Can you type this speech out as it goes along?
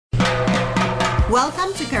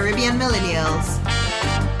Welcome to Caribbean Millennials.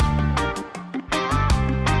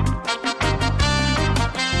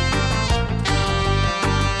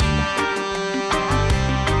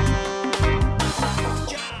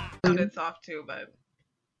 Sounded soft too, but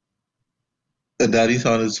The daddy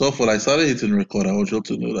sounded soft. When I started hitting record, I want you all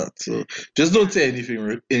to know that. So just don't say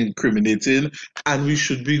anything incriminating, and we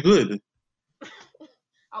should be good.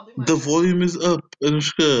 I'll do my The best. volume is up,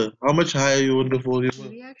 Anushka. How much higher you want the volume up?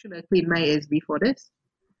 Maybe I should have cleaned my ears before this.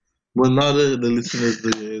 Well, now the listeners,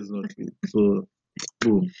 the ear is not clean. So,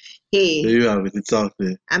 boom. There Hey, you have it. It's out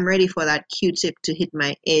there. I'm ready for that Q-tip to hit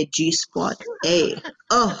my G spot. Hey,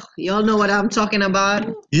 oh, y'all know what I'm talking about.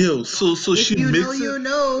 Yo, so If she you know, makes you it.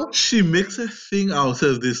 know. She makes a thing out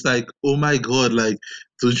of this, like, oh my god, like,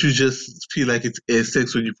 don't you just feel like it's air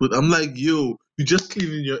sex when you put? I'm like, yo, you just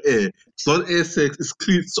cleaning your air. It's not air sex. It's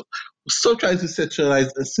clean. So, stop trying to sexualize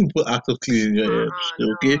a simple act of cleaning your air.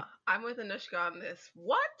 No. Okay? I'm with Anushka on this.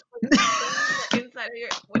 What? When you clean the inside of your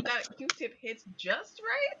when that Q-tip hits just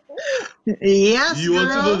right? Ooh. Yes, You want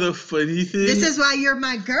to know girl. the funny thing? This is why you're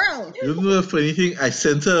my girl. You know the funny thing? I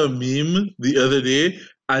sent her a meme the other day,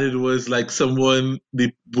 and it was like someone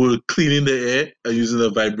they were cleaning the air and using a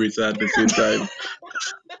vibrator at the same time.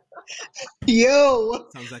 Yo.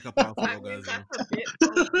 Sounds like a powerful I mean, orgasm. that's a bit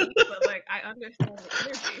OP, but like I understand the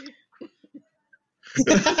energy.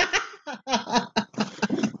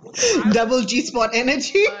 Double G spot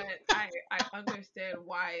energy. But I understand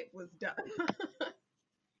why it was done.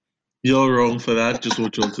 You're wrong for that. Just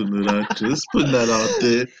want y'all to know that. Just putting that out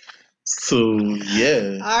there. So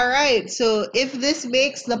yeah. All right. So if this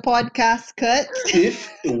makes the podcast cut,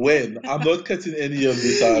 When I'm not cutting any of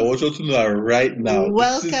this out, I want you to know that right now.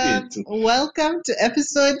 welcome to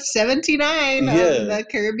episode 79 Yeah. of the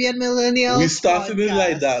Caribbean Millennials. We started it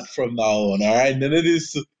like podcast. that from now on, all right? None of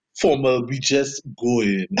this formal, we just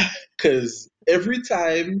going. Because every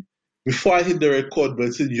time before I hit the record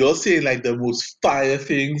button, you're saying like the most fire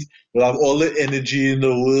things. You have all the energy in the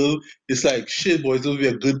world. It's like, shit, boys, it'll be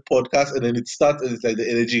a good podcast. And then it starts and it's like the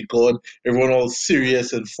energy gone. Everyone all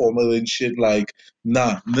serious and formal and shit. Like,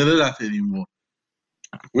 nah, none of that anymore.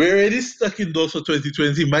 We're already stuck indoors for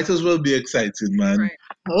 2020. Might as well be excited, man. Right.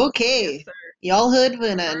 Okay. Yes, sir. Y'all heard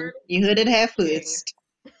Vernon. You heard it here first.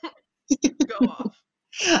 Go off.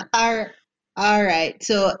 All right.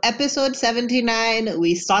 So episode 79,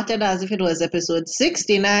 we started as if it was episode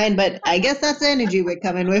 69, but I guess that's the energy we're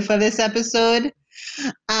coming with for this episode.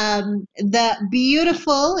 The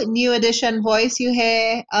beautiful new edition voice you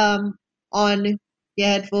hear on your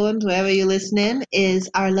headphones, wherever you're listening, is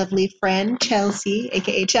our lovely friend Chelsea,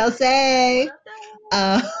 aka Chelsea.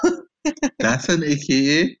 That's an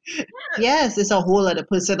AKA? Yes, it's a whole other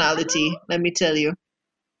personality, let me tell you.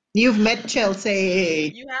 You've met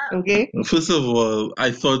Chelsea, You have. okay? First of all,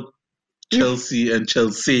 I thought Chelsea and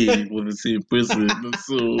Chelsea were the same person.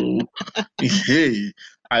 So, hey,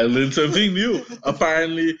 I learned something new.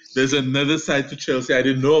 Apparently, there's another side to Chelsea I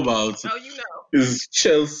didn't know about. Oh, you know.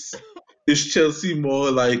 Is Chelsea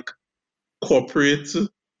more like corporate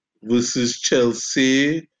versus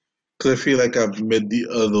Chelsea? Because I feel like I've met the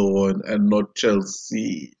other one and not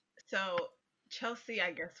Chelsea. So Chelsea,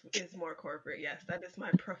 I guess, is more corporate. Yes, that is my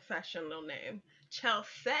professional name.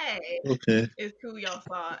 Chelsea Okay. is who y'all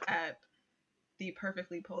saw at the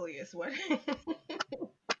Perfectly Polious wedding.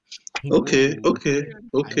 Okay. Ooh, Okay.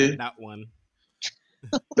 I Okay. like that one.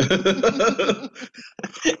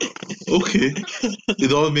 Okay.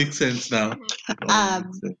 It all makes sense now. It all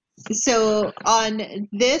makes sense. So, on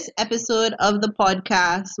this episode of the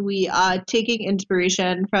podcast, we are taking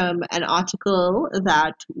inspiration from an article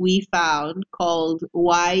that we found called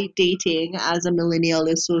Why Dating as a Millennial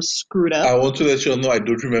is So Screwed I Up. want to let you all know I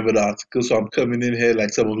don't remember the article, so I'm coming in here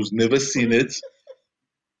like someone who's never seen it.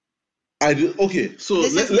 I do. Okay, so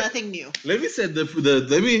This is nothing new. let me set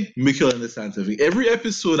let me make you understand something. Every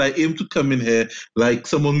episode, I aim to come in here like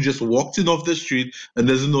someone who just walked in off the street and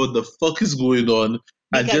doesn't know what the fuck is going on,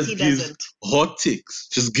 and Because just he give doesn't. hot takes.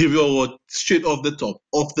 Just give you what straight off the top,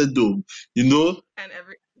 off the dome. You know, And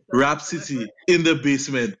every Rap City in the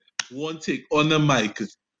basement, one take on the mic,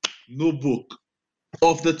 no book,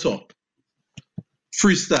 off the top,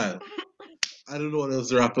 freestyle. I don't know what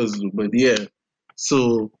else rappers do, but yeah.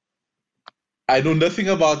 So I know nothing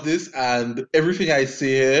about this, and everything I say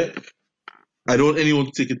here, I don't want anyone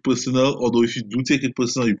to take it personal. Although if you do take it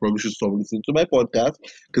personal, you probably should stop listening to my podcast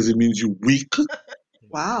because it means you're weak.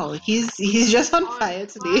 Wow, he's just on fire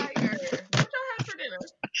today. Fire. What y'all had for dinner?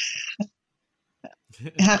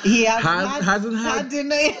 He Hasn't had had.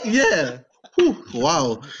 dinner. Yeah. Whew,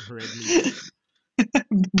 wow. Red meat.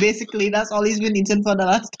 Basically, that's all he's been eating for the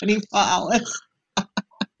last 24 hours.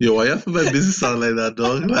 Yo, why you have to my business sound like that,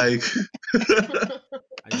 dog? Like,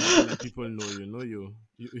 I just have to let people know,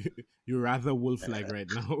 you're rather wolf-like right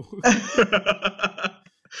now.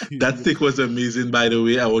 that stick was amazing, by the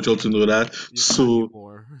way. I want y'all to know that. You're So,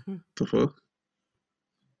 carnivore. the fuck?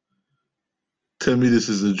 Tell me this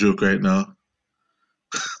is a joke right now.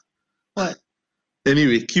 What?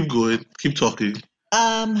 Anyway, keep going. Keep talking.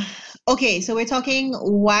 Okay, so we're talking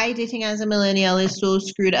why dating as a millennial is so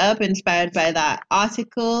screwed up, inspired by that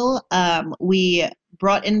article. We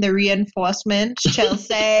brought in the reinforcements,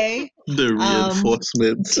 Chelsea, The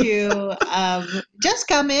reinforcement. to just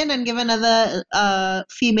come in and give another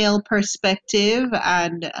female perspective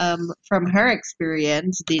and from her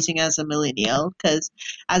experience dating as a millennial. Because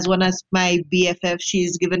as one of my BFF,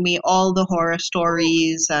 she's given me all the horror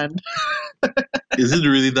stories and. Is it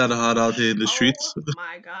really that hard out here in the streets? Oh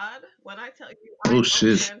my God! When I tell you, I Oh, don't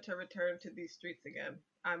shit. plan to return to these streets again.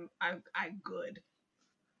 I'm good.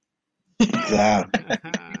 Damn.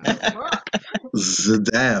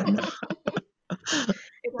 Damn.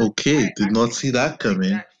 Okay, did not see that coming.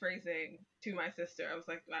 That phrasing to my sister. I was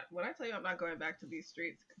like, when I tell you I'm not going back to these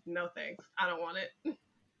streets, no thanks. I don't want it.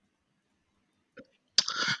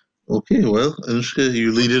 Okay, well, Anushka,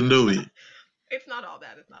 you leading the way. It's not all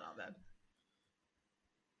bad. It's not all bad.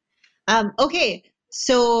 Okay,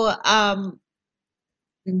 so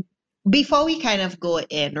before we kind of go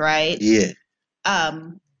in, right? Yeah.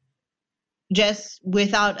 Just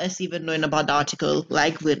without us even knowing about the article,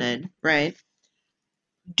 like women, right?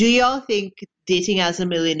 Do y'all think dating as a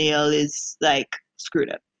millennial is like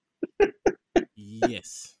screwed up?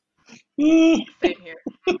 Yes. Same here.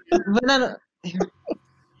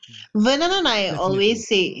 Vernon and I always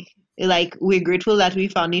say, like, we're grateful that we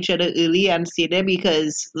found each other early and stay there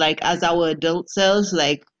because, like, as our adult selves,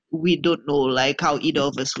 like, we don't know, like, how either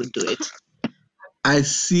of us would do it. I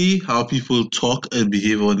see how people talk and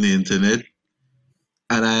behave on the internet,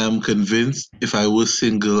 and I am convinced if I was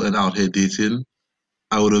single and out here dating,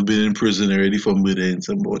 I would have been in prison already for murdering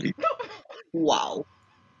somebody. Wow.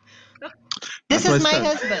 That's This is my stand.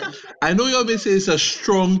 husband. I know y'all may say it's a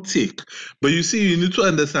strong take, but you see, you need to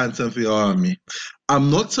understand something about me. I'm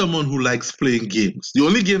not someone who likes playing games. The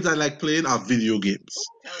only games I like playing are video games.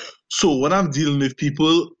 So when I'm dealing with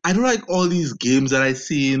people, I don't like all these games that I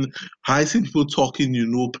see people talking,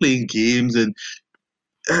 playing games, and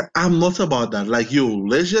I'm not about that. Like, yo,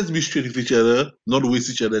 let's just be straight with each other, not waste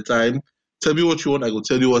each other's time. Tell me what you want, I go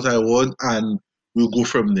tell you what I want, and we'll go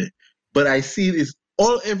from there. But I see it's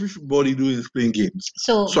all everybody doing is playing games.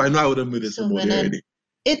 So I know I would have made it somebody already.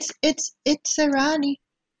 It's Irani,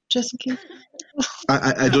 just in case.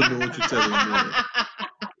 I don't know what you're telling me.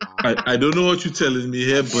 I don't know what you're telling me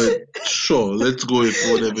here, but sure, let's go with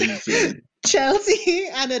whatever you say. Chelsea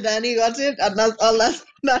and Adani got it, and that's all that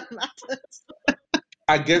matters.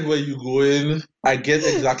 I get where you're going. I get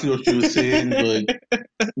exactly what you were saying, but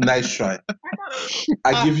nice try.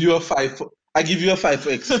 I give you a 5. I give you a 5 for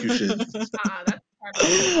execution. That's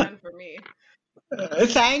 5 for me.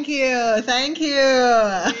 Thank you.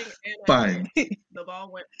 Fine. The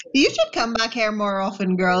ball went. You should come back here more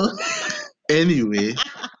often, girl. Anyway,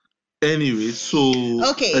 so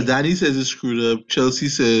okay. Danny says it's screwed up. Chelsea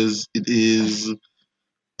says it is.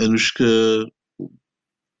 Anushka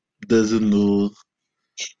doesn't know.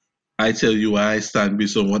 I tell you why I stand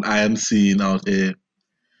based on what I am seeing out here.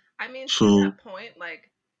 I mean, to that point, like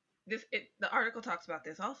the article talks about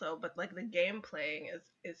this also, but like the game playing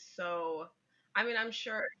is so. I mean, I'm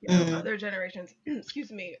sure other generations, excuse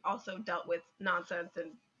me, also dealt with nonsense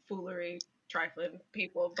and foolery, trifling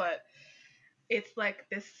people, but it's like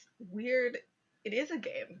this weird. It is a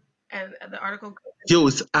game, and the article. Yo,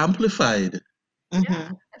 it's amplified.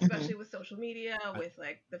 Yeah, especially with social media, with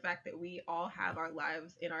like the fact that we all have our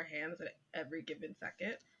lives in our hands at every given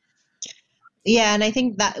second. Yeah, and I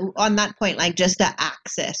think that on that point, like just the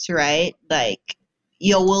access, right? Like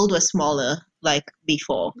your world was smaller, like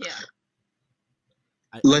before. Yeah.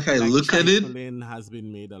 I look at it. Trifling has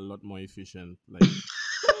been made a lot more efficient. Like,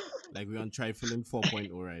 like we're on trifling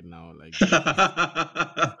 4.0 right now. Like.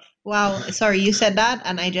 Wow, sorry, you said that,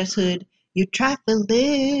 and I just heard you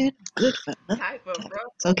trifling. Good for Type of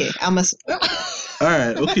bro. Okay, I must. All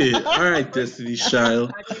right, Destiny's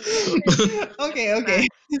Child. Okay.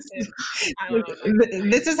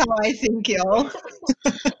 This is how I think, y'all.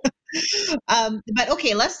 But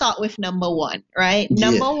okay, let's start with number 1, right? Yeah.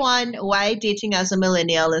 Number 1, why dating as a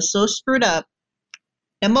millennial is so screwed up.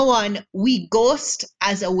 Number 1, we ghost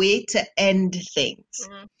as a way to end things.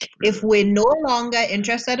 Mm-hmm. If we're no longer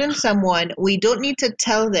interested in someone, we don't need to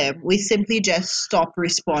tell them. We simply just stop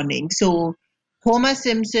responding. So Homer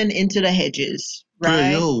Simpson into the hedges, Bro,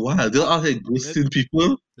 right? yo, wow, they're out here ghosting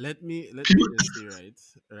people. Let me People, just say,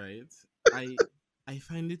 right. I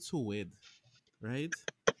find it so weird, right?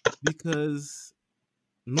 Because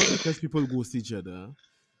not because people ghost each other,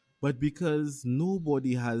 but because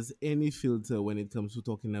nobody has any filter when it comes to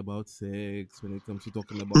talking about sex, when it comes to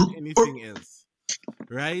talking about anything else,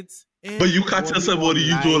 right? but you can't tell somebody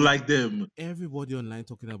you don't like them. Everybody online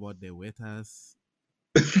talking about their wet ass.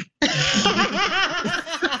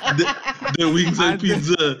 The wings and And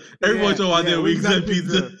pizza. Everybody talking about their wings and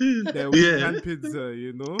pizza. Their wings and pizza,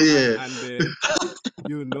 Yeah. and their,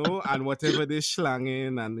 and whatever they're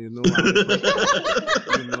slanging, and And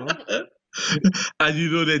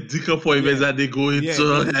the dick appointments that they go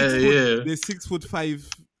into. They're 6'5"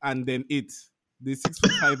 and then 8. They're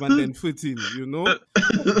 6'5" and then 14.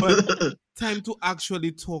 But time to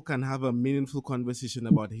actually talk and have a meaningful conversation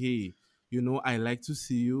about, hey, I like to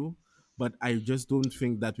see you, but I just don't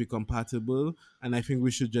think that we're compatible, and I think we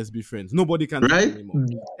should just be friends. Nobody can talk Right? anymore.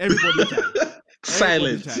 Everybody shy.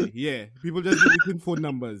 Silence. Yeah. People just deleting phone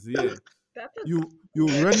numbers. Yeah. You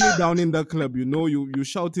run me down in the club, you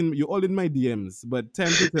shouting, you all in my DMs, but time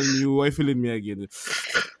to tell me you are feeling me again.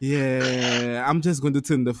 Yeah, I'm just going to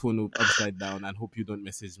turn the phone upside down and hope you don't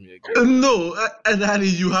message me again. No, and Annie,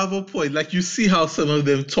 you have a point. Like, you see how some of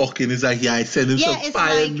them talking is like, yeah, I send him some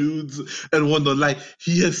fire nudes and whatnot. Like,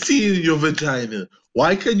 he has seen your vagina.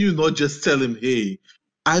 Why can you not just tell him, hey,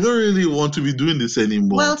 I don't really want to be doing this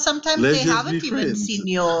anymore? Well, sometimes they haven't even seen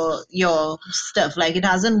your stuff. Like, it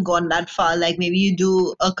hasn't gone that far. Like, maybe you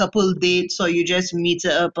do a couple dates or you just meet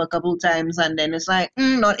up a couple times and then it's like,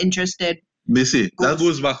 not interested. Missy, that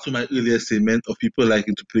goes back to my earlier statement of people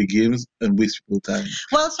liking to play games and waste people's time.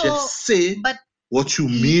 Well, so just say what you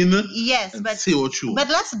mean. Yes, but say what you. But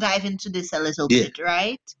let's dive into this a little bit,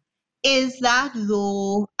 right? Is that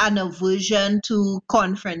though an aversion to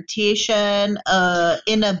confrontation,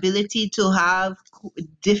 inability to have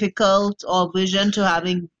difficult, or aversion to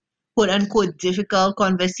having quote unquote difficult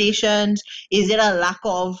conversations? Is it a lack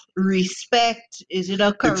of respect? Is it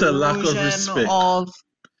a corrosion it's a lack of respect.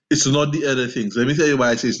 It's not the other things. Let me tell you why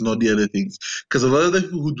I say it's not the other things. Because a lot of the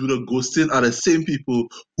people who do the ghosting are the same people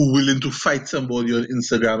who are willing to fight somebody on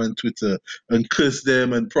Instagram and Twitter and curse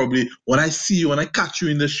them, and probably when I catch you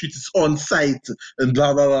in the street, it's on site and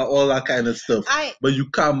blah, blah, blah, all that kind of stuff. But you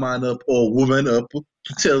can't man up or woman up to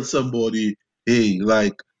tell somebody, hey,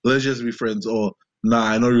 like, let's just be friends, or nah,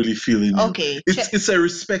 I'm not really feeling you. Okay. It's a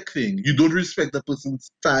respect thing. You don't respect the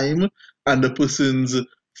person's time and the person's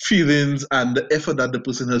feelings and the effort that the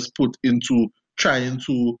person has put into trying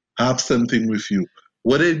to have something with you,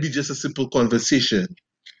 whether it be just a simple conversation.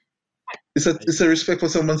 It's a respect for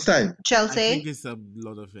someone's time. Chelsea? I think it's a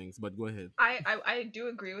lot of things, but go ahead. I do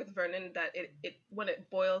agree with Vernon that it when it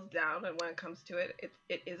boils down and when it comes to it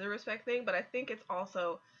is a respect thing, but I think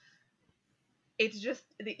it's just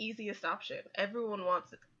the easiest option. Everyone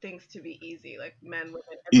wants things to be easy, like men, women,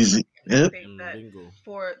 easy. I think that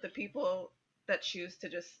for the people that choose to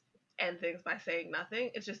just end things by saying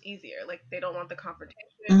nothing, it's just easier. Like, they don't want the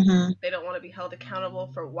confrontation. They don't want to be held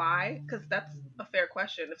accountable for why, because that's a fair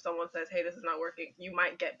question. If someone says, hey, this is not working, you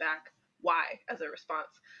might get back why as a response.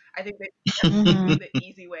 I think they choose the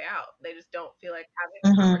easy way out. They just don't feel like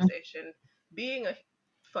having a conversation, being a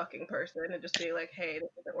fucking person, and just being like, hey,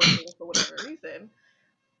 this isn't working for whatever reason.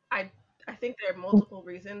 I think there are multiple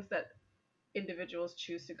reasons that individuals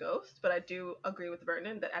choose to ghost, but I do agree with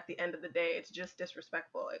Vernon that at the end of the day, it's just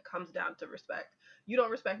disrespectful. It comes down to respect. You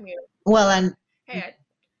don't respect me. Well, and hey,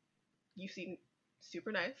 you seem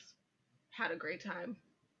super nice, had a great time,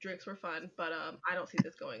 drinks were fun, but I don't see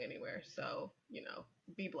this going anywhere. So,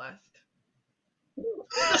 be blessed.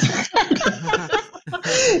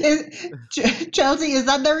 Chelsea, is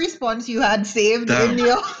that the response you had saved in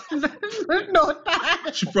your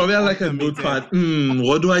notepad? She probably had like a notepad.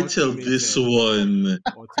 What do I tell this one?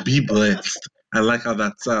 Be blessed. I like how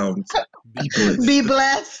that sounds. Be blessed. Be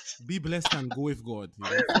blessed. Be blessed and go with God.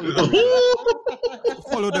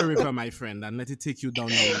 Follow the river, my friend, and let it take you down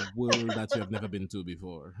the world that you have never been to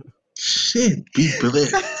before. Shit, be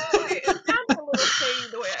blessed. Okay, it sounds a little shady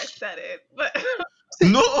the way I said it, but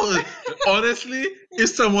no, honestly, if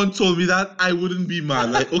someone told me that, I wouldn't be mad.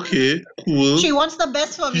 Like, okay, cool. She wants the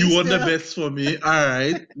best for me. You want the best for me? All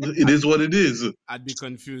right, it is what it is. I'd be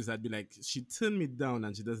confused. I'd be like, she turned me down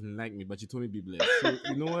and she doesn't like me, but she told me be blessed. So,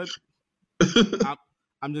 you know what?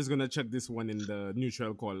 I'm just gonna check this one in the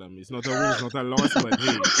neutral column. It's not a win, it's not a loss, but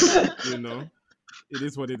hey, It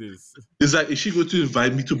is what it is. It's like, is she going to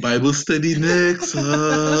invite me to Bible study next?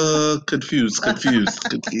 Confused.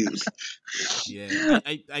 Yeah,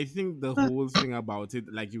 I think the whole thing about it,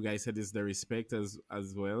 like you guys said, is the respect as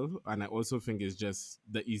well, and I also think it's just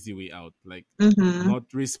the easy way out. Like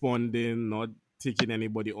not responding, not taking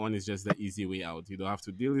anybody on is just the easy way out. You don't have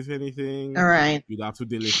to deal with anything. All right. You don't have to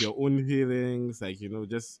deal with your own feelings. Like,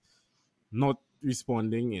 just not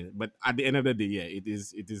responding. But at the end of the day, yeah, it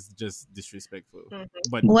is just disrespectful.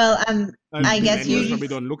 But well, I guess you probably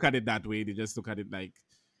don't look at it that way. They just look at it like,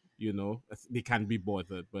 they can't be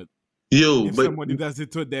bothered. But if somebody does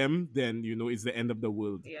it to them, then it's the end of the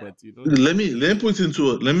world. Yeah. But let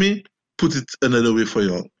me put it another way for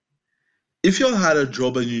y'all. If y'all had a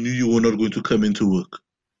job and you knew you were not going to come into work,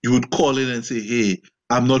 you would call in and say, "Hey,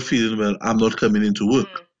 I'm not feeling well. I'm not coming into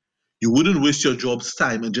work." You wouldn't waste your job's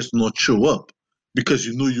time and just not show up because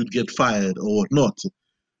you know you'd get fired or whatnot.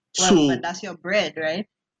 Well, but that's your bread, right?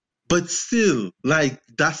 But still, like,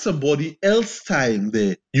 that's somebody else's time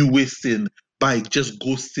there you wasting by just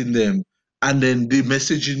ghosting them. And then they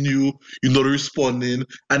messaging you, you're not responding.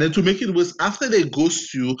 And then to make it worse, after they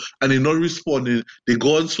ghost you and they're not responding, they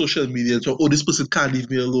go on social media and say, "Oh, this person can't leave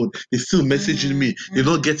me alone. They're still messaging me. They're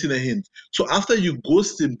not getting a hint." So after you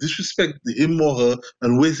ghost him, disrespect him or her,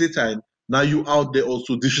 and waste their time, now you out there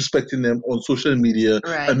also disrespecting them on social media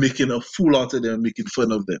and making a fool out of them and making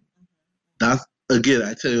fun of them. That's, again,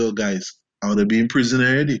 I tell you guys, I would have been in prison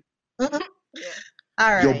already. Yeah. All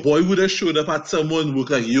right. Your boy would have showed up at someone work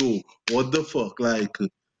like, "Yo, what the fuck? Like,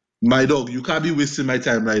 my dog, you can't be wasting my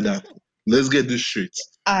time like that. Let's get this straight."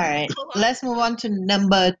 All right. Let's move on to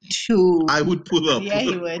number 2. I would pull up. Yeah,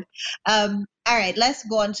 he would. All right. Let's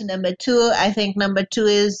go on to number 2. I think number 2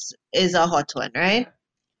 is a hot one, right?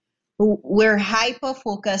 We're hyper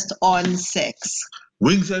focused on sex.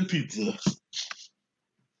 Wings and pizza.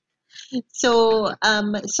 So,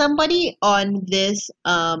 somebody on this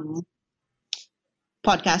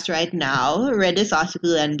podcast right now read this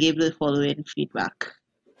article and gave the following feedback.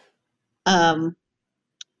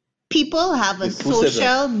 People have a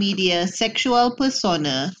social media sexual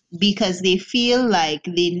persona because they feel like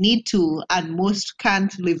they need to and most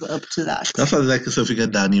can't live up to that. That sounds like something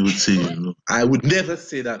that Danny would say. I would never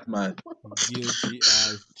say that, man. Guilty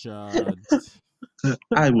as charged.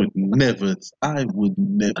 I would never.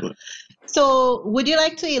 So, would you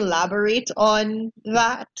like to elaborate on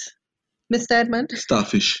that, Mr. Edmund?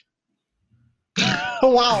 Starfish.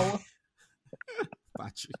 Wow.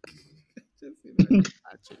 Patrick.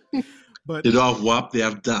 Patrick. But they don't have WAP, they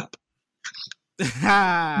have DAP.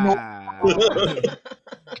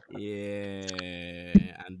 Yeah,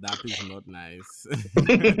 and DAP is not nice.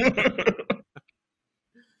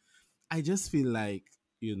 I just feel like,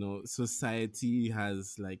 society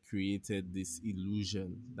has like created this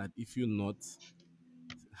illusion that if you're not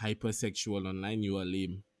hypersexual online, you are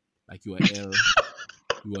lame. Like you are L,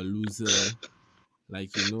 you are loser,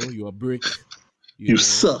 like you are brick. You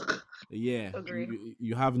suck. Yeah,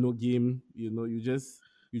 you have no game. You just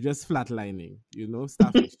flatlining.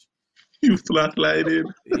 Starfish. You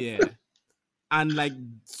flatlining. Yeah, and like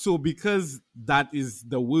so because that is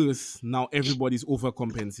the worst. Now everybody's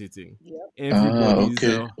overcompensating. Yep.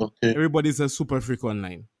 Everybody's a super freak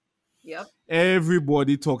online. Yep.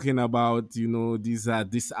 Everybody talking about these are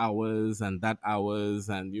this hours and that hours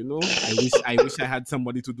and I wish I had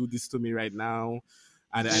somebody to do this to me right now.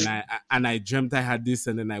 And I dreamt I had this,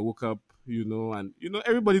 and then I woke up, and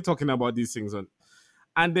everybody talking about these things and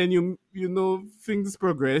then you things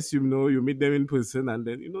progress, you meet them in person, and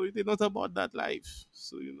then they're not about that life.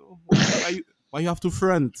 So why you have to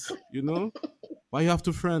front, Why you have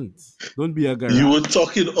to front? Don't be a girl. You were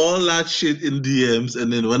talking all that shit in DMs,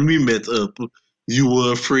 and then when we met up, you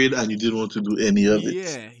were afraid and you didn't want to do any of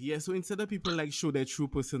it. Yeah. So instead of people like show their true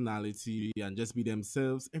personality and just be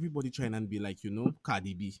themselves, everybody trying and be like,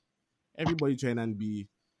 Cardi B. Everybody trying and be,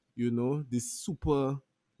 this super,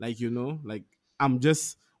 like, like I'm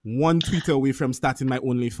just one tweet away from starting my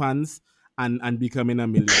OnlyFans and becoming a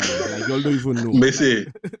millionaire. Like, y'all don't even know.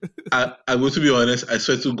 Messy, I'm going to be honest, I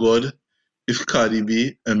swear to God, if Cardi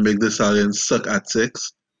B and Meg Thee Stallion suck at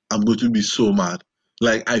sex, I'm going to be so mad.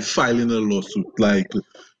 Like, I file in a lawsuit, like,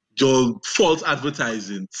 your false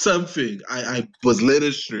advertising, something. I was led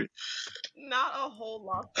astray. Not a whole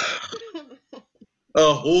lawsuit.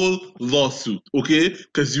 A whole lawsuit, okay?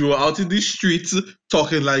 Because you were out in the streets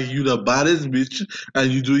talking like you the baddest bitch,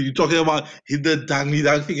 and you talking about hit the dangly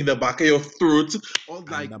dang thing in the back of your throat, or and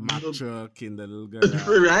like the Mack truck in the little garage.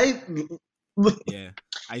 Right? Yeah,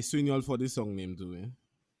 I swing y'all for this song name too.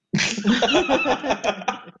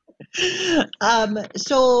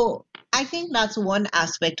 So I think that's one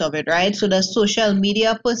aspect of it, right? So the social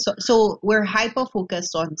media, so we're hyper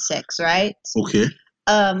focused on sex, right? Okay.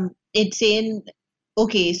 It's in,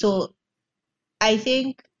 okay, so I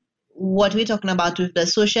think what we're talking about with the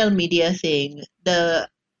social media thing,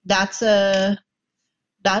 that's a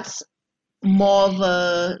that's more of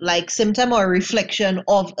a like symptom or reflection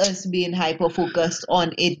of us being hyper focused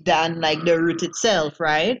on it than like the root itself,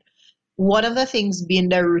 right? One of the things being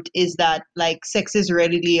the root is that like sex is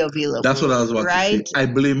readily available. That's what I was about to say. right? I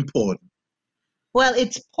blame porn. Well,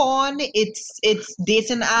 it's porn, it's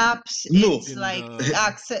dating apps, No. it's like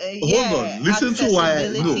Hold on. Listen to why. No.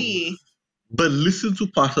 accessibility. But listen to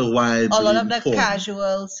part of why I A lot of blame the porn.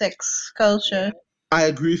 casual sex culture. I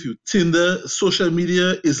agree with you. Tinder, social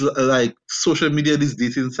media is like social media, these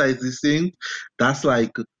dating sites, this thing, that's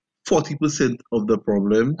like 40% of the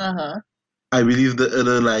problem. Uh-huh. I believe the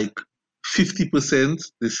other like 50%,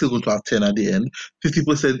 they're still going to have 10 at the end.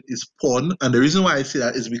 50% is porn. And the reason why I say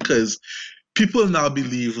that is because people now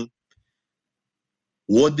believe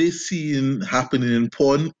what they see happening in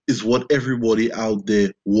porn is what everybody out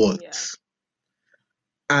there wants.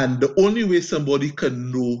 Yeah. And the only way somebody can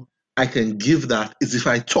know I can give that is if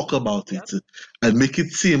I talk about it and make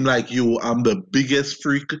it seem like, yo, I'm the biggest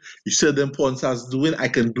freak. You said them porn stars doing, I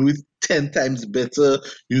can do it 10 times better,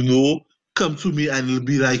 you know. Come to me and it'll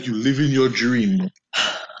be like you living your dream.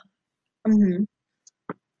 Mm-hmm.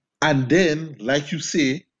 And then, like you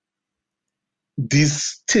say,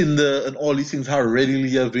 these Tinder and all these things, how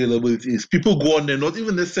readily available it is. People go on there not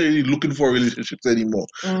even necessarily looking for relationships anymore.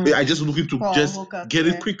 They are just looking to just get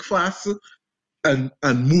it quick, fast, and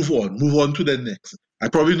move on to the next. I'm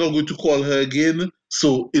probably not going to call her again,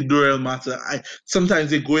 so it don't really matter. Sometimes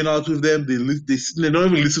they're going out with them, they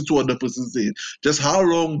don't even listen to what the person says. Just how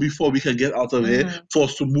long before we can get out of here for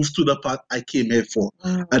us to move to the part I came here for.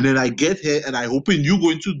 And then I get here and I hoping you're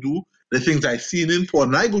going to do the things I seen in porn.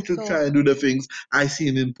 And I go to try and do the things I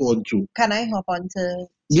seen in porn too. Can I hop on to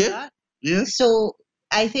that? Yeah. So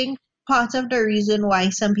I think part of the reason why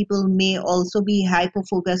some people may also be hyper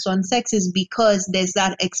focused on sex is because there's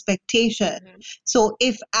that expectation. So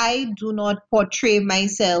if I do not portray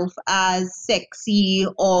myself as sexy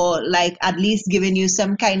or like at least giving you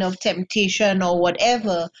some kind of temptation or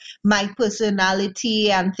whatever, my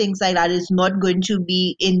personality and things like that is not going to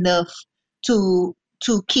be enough to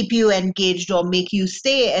keep you engaged or make you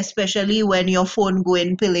stay, especially when your phone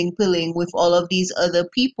going pilling with all of these other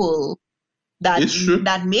people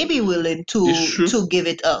that may be willing to give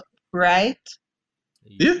it up, right?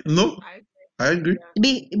 Yeah, no, I agree.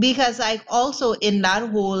 Because like also in that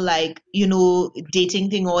whole like, you know,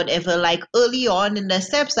 dating thing or whatever, like early on in the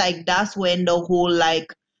steps, like that's when the whole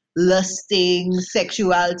like lusting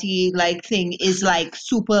sexuality like thing is like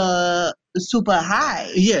super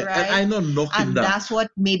high. Yeah, right? and I'm not knocking and that. That's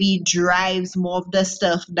what maybe drives more of the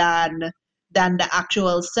stuff than the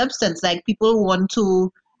actual substance. Like people want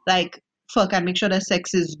to like fuck and make sure the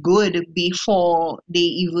sex is good before they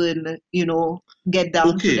even, you know, get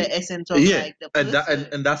down to the essence of like the person.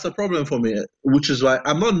 And that's a problem for me, which is why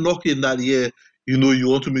I'm not knocking that. Yeah, you know, you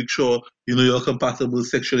want to make sure you know you're compatible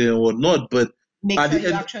sexually and whatnot, but make sure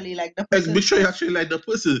you actually like the person. Make sure you actually like the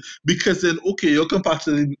person, because then okay, you're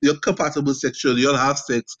compatible sexually, you'll have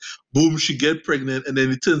sex, boom, she get pregnant, and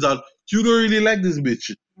then it turns out you don't really like this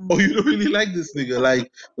bitch. Or you don't really like this nigga.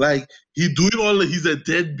 Like he doing he's a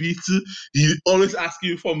deadbeat. He always asking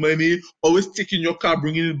you for money, always taking your car,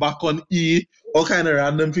 bringing it back on E, all kind of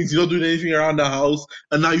random things. You're not doing anything around the house,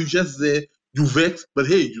 and now you just there, you vex, but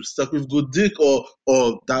hey, you stuck with good dick or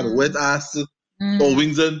that wet ass or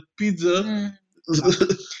wings and pizza.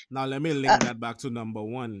 Now let me link that back to number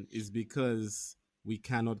one, is because we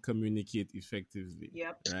cannot communicate effectively.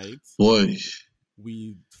 Right? Boy.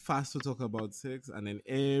 We fast to talk about sex, and then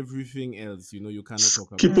everything else, you know, you cannot talk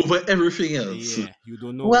about. Keep over everything else. Yeah, you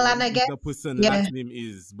don't know what the person last name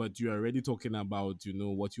is, but you're already talking about, you know,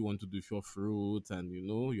 what you want to do with your fruit, and you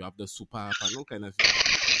know, you have the super app and all kind of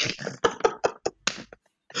things.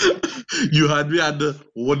 You had me at the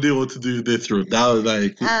what they want to do with their throat. That was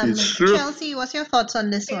like it's true. Chelsea, what's your thoughts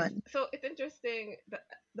on this one? So it's interesting that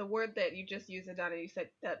the word that you just used, Adana, you said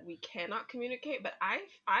that we cannot communicate, but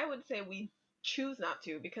I would say we choose not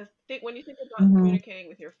to, because when you think about communicating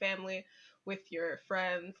with your family, with your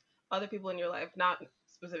friends, other people in your life, not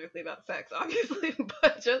specifically about sex, obviously,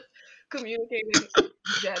 but just communicating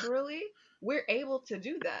generally, we're able to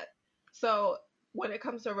do that. So when it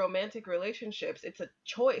comes to romantic relationships, it's a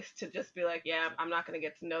choice to just be like, yeah, I'm not going to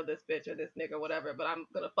get to know this bitch or this nigga or whatever, but I'm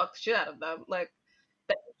going to fuck the shit out of them. Like,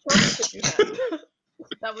 that's a choice that you have.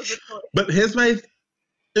 That was the choice. But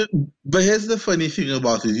here's the funny thing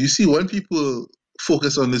about it. You see, when people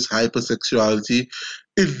focus on this hypersexuality,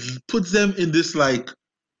 it puts them in this like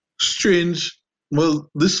strange, well,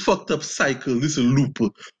 this fucked up cycle, this loop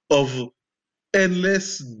of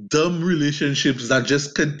endless dumb relationships that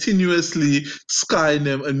just continuously skying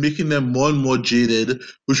them and making them more and more jaded,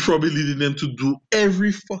 which probably leading them to do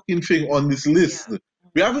every fucking thing on this list. Yeah.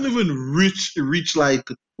 We haven't even reached like,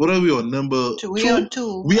 what are we on, number two? We on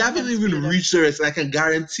two. We haven't even reached the rest. I can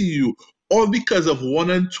guarantee you, all because of one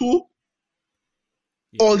and two,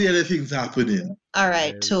 all the other things happening. All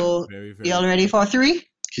right, Very, so very y'all ready for 3?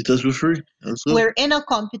 Hit us for free. Let's go. We're in a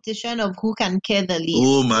competition of who can care the least.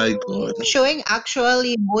 Oh my god. Showing actual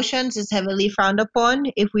emotions is heavily frowned upon.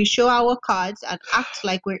 If we show our cards and act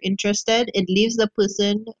like we're interested, it leaves the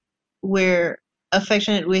person we're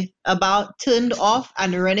affectionate with about turned off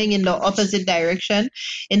and running in the opposite direction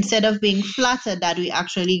instead of being flattered that we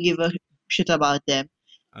actually give a shit about them.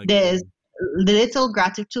 There's the little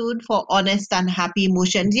gratitude for honest and happy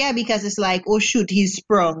emotions. Yeah, because it's like, oh shoot, he's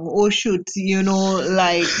sprung. Oh shoot,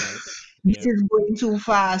 like this is going too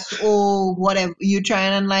fast. Oh, whatever. You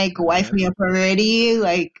trying and like wife me up already?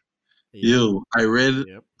 Like, yo, I read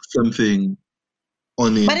something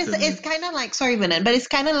on the internet. But it's kind of like, sorry, Vinan, but it's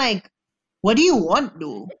kind of like, what do you want,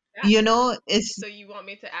 though? Yeah. It's so you want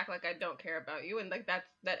me to act like I don't care about you, and like that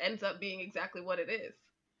ends up being exactly what it is.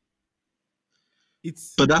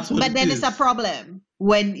 But that's what but then it's a problem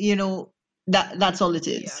when that's all it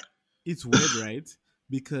is. Yeah. It's weird, right?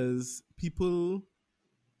 Because people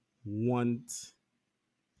want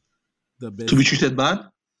the best to be treated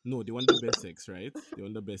bad. No, they want the best sex, right? They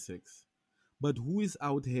want the best sex. But who is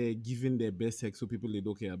out here giving their best sex to people they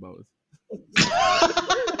don't care about?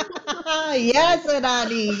 Yes,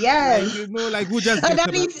 Adani. Yes. Like who just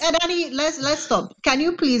Adani, let's stop. Can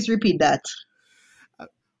you please repeat that?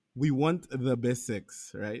 We want the best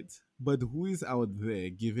sex, right? But who is out there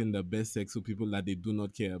giving the best sex to people that they do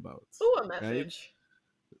not care about? Ooh, a message.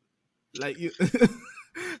 Right? Like you,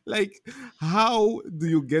 like how do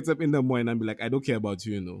you get up in the morning and be like, I don't care about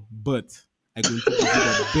you, but I'm going to give you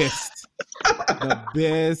the best. The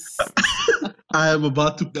best. I am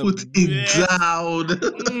about to put it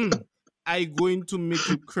down. I'm going to make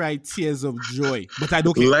you cry tears of joy, but I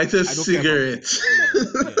don't care. Light a cigarette.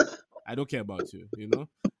 I don't care about you,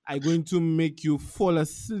 I'm going to make you fall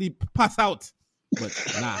asleep, pass out. But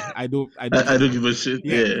nah, I don't give a shit.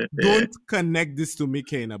 Yeah. Don't connect this to me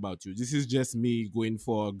caring about you. This is just me going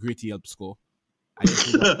for a great Yelp score.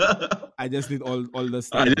 I just need all the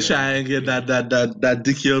stuff. I just try and get that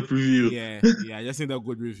dick Yelp review. Yeah, I just need a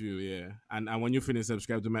good review, yeah. And when you finish,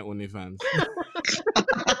 subscribe to my OnlyFans.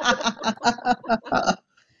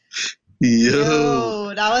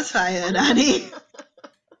 Yo, that was fire, Danny.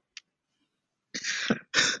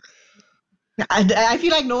 I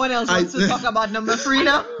feel like no one else wants to talk about number 3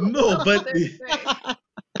 now. No, but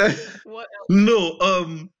what else?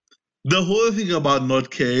 No, the whole thing about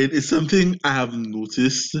not caring is something I have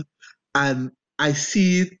noticed, and I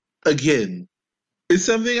see it again. It's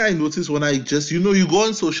something I notice when I just, you go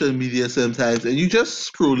on social media sometimes and you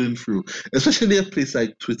just scrolling through, especially a place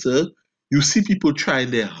like Twitter, you see people trying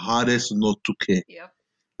their hardest not to care. Yep.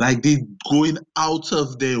 Like they going out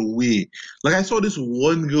of their way. Like I saw this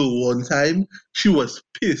one girl one time, she was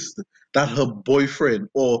pissed that her boyfriend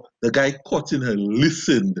or the guy cutting her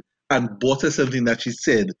listened and bought her something that she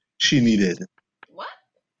said she needed. What?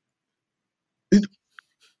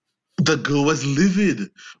 The girl was livid.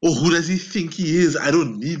 Oh, who does he think he is? I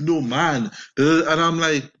don't need no man. And I'm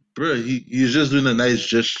like, bro, he's just doing a nice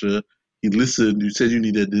gesture. He listened. You said you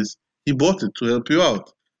needed this. He bought it to help you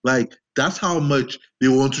out. Like, that's how much they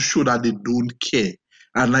want to show that they don't care.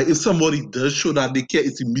 And like, if somebody does show that they care,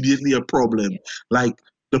 it's immediately a problem. Like,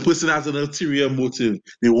 the person has an ulterior motive.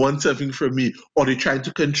 They want something from me, or they're trying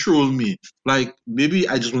to control me. Like, maybe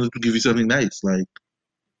I just wanted to give you something nice. Like,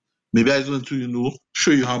 maybe I just want to,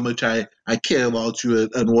 show you how much I care about you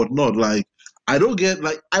and whatnot. Like, I don't get,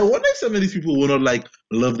 like, I wonder if some of these people will not, like,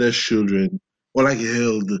 love their children or, like,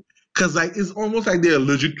 held. Because, like, it's almost like they're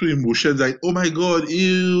allergic to emotions. Like, oh, my God,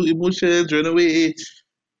 ew, emotions, run away.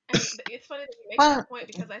 And it's funny that you make that point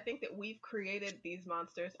because I think that we've created these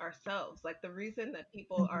monsters ourselves. Like, the reason that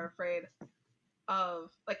people are afraid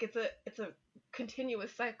of, like, it's a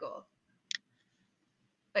continuous cycle.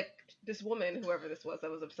 Like, this woman, whoever this was, that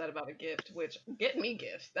was upset about a gift, which, get me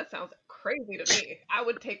gifts. That sounds crazy to me. I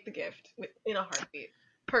would take the gift in a heartbeat,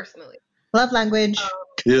 personally. Love language.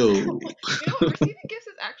 Ew. Receiving gifts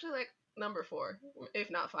is actually, like, number 4, if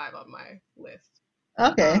not 5 on my list.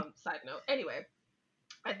 Okay. Side note. Anyway,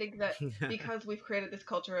 I think that because we've created this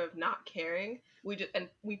culture of not caring,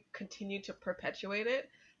 we continue to perpetuate it.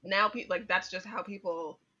 Now, like, that's just how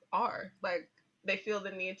people are. Like, they feel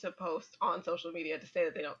the need to post on social media to say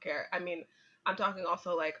that they don't care. I mean, I'm talking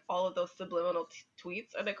also like all of those subliminal tweets.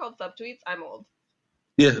 Are they called subtweets? I'm old.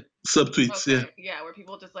 Yeah, subtweets. Okay, yeah, where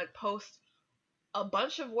people just like post a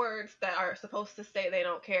bunch of words that are supposed to say they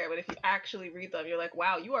don't care, but if you actually read them, you're like,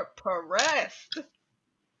 wow, you are pressed.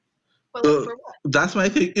 But like, for what? That's my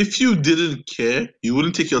thing. If you didn't care, you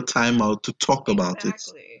wouldn't take your time out to talk about it.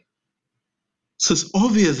 Exactly. So it's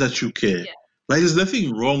obvious that you care. Yeah. Like there's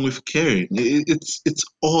nothing wrong with caring. It's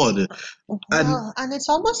odd. And it's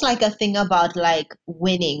almost like a thing about like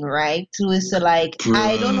winning, right? So it's like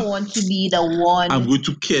I don't want to be the one I'm going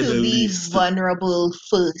to care the be least. vulnerable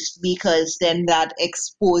first because then that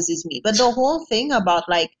exposes me. But the whole thing about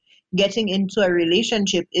like getting into a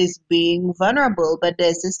relationship is being vulnerable, but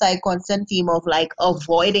there's this like constant theme of like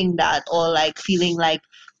avoiding that or like feeling like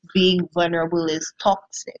being vulnerable is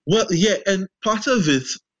toxic. Well, yeah, and part of it,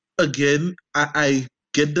 again, I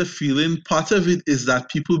get the feeling, part of it is that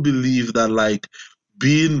people believe that like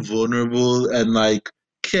being vulnerable and like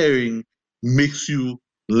caring makes you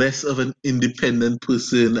less of an independent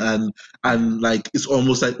person and like it's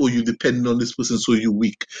almost like, oh, you depend on this person, so you're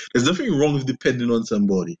weak. There's nothing wrong with depending on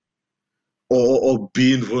somebody or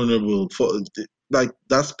being vulnerable for like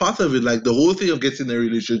that's part of it. Like the whole thing of getting a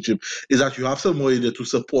relationship is that you have somebody there to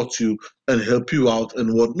support you and help you out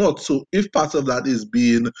and whatnot. So if part of that is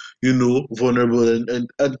being, vulnerable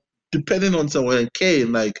and depending on someone and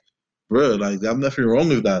caring, like, bro, like there's nothing wrong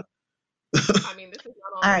with that. I mean, this is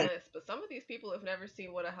not on the list, but some of these people have never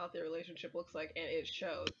seen what a healthy relationship looks like, and it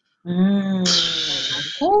shows.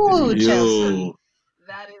 Ooh, Yo.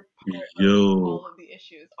 That is part of all of the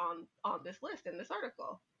issues on this list in this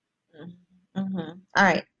article. All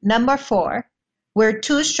right. Number 4, we're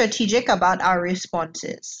too strategic about our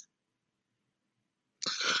responses.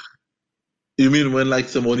 You mean when like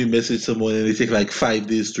somebody message someone and they take like 5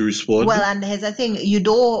 days to respond? Well, and here's the thing: you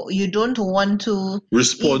don't want to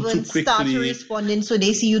respond even too quickly. Start responding, so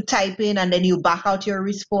they see you type in and then you back out your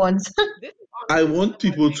response. This is I want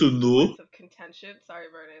people to know. Of contention. Sorry,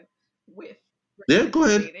 Vernon. With go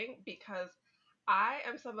ahead. Dating, because I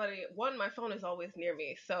am somebody. One, my phone is always near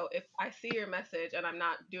me, so if I see your message and I'm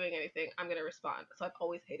not doing anything, I'm gonna respond. So I've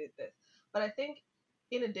always hated this, but I think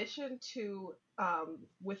in addition to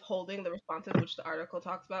withholding the responses, which the article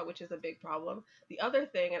talks about, which is a big problem, the other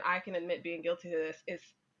thing, and I can admit being guilty of this, is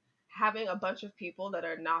having a bunch of people that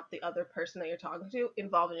are not the other person that you're talking to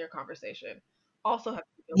involved in your conversation. Also have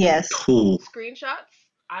cool. Screenshots.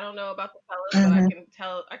 I don't know about the fellas,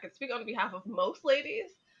 but I can speak on behalf of most ladies.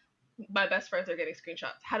 My best friends are getting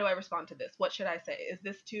screenshots. How do I respond to this? What should I say? Is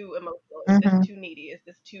this too emotional? Is this too needy? Is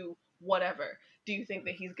this too whatever? Do you think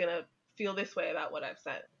that he's gonna feel this way about what I've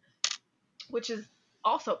said? Which is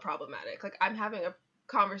also problematic. Like, I'm having a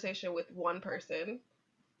conversation with one person.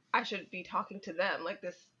 I should be talking to them. Like,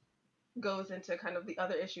 this goes into kind of the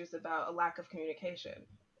other issues about a lack of communication.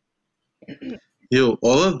 Yo,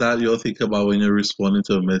 all of that you'll think about when you're responding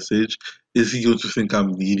to a message. Is he going to think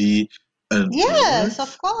I'm needy? And yes,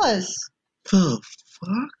 of course. The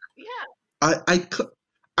fuck? Yeah.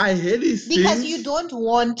 I hear these things because you don't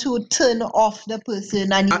want to turn off the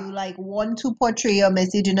person, and you like want to portray your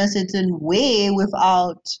message in a certain way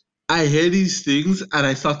without. I hear these things and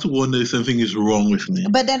I start to wonder if something is wrong with me.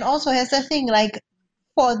 But then also, here's the thing: like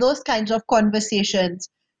for those kinds of conversations,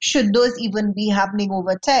 should those even be happening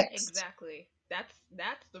over text? Exactly.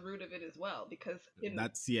 That's the root of it as well, because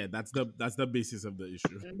that's the basis of the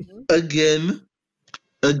issue.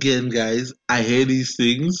 Again, guys, I hear these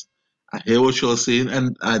things. I hear what you're saying,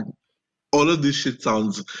 and all of this shit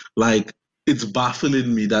sounds like it's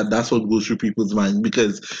baffling me that that's what goes through people's minds,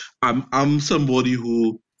 because I'm somebody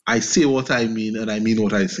who I say what I mean and I mean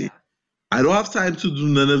what I say. Yeah. I don't have time to do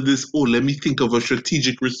none of this. Oh, let me think of a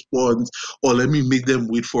strategic response, or let me make them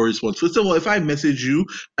wait for a response. First of all, if I message you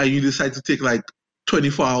and you decide to take like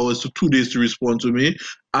 24 hours to 2 days to respond to me,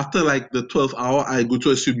 after like the 12th hour, I go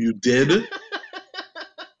to assume you dead.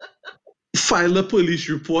 File a police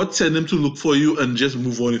report, send them to look for you, and just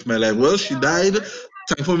move on with my life. Well, she died.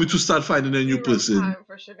 Time for me to start finding a new person. Time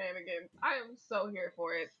for shenanigans. I am so here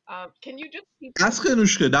for it. Can you just ask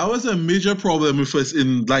Anushka? That was a major problem with us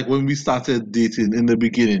in like when we started dating in the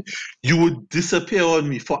beginning. You would disappear on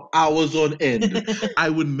me for hours on end. I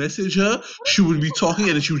would message her, she would be talking,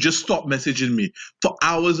 and then she would just stop messaging me for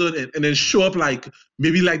hours on end, and then show up like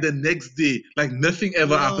maybe like the next day, like nothing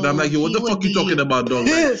ever happened. I'm like, yo, what the fuck you talking about, dog?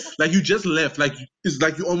 Like you just left. Like it's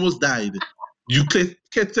like you almost died. You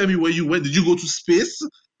can't tell me where you went. Did you go to space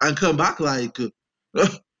and come back? Like, do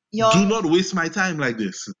not waste my time like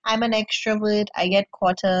this. I'm an extrovert. I get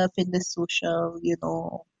caught up in the social,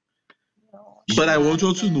 But I want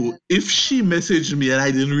you to know, if she messaged me and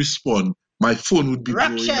I didn't respond, my phone would be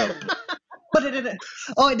blowing up.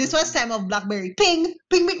 Oh, this was time of BlackBerry. Ping,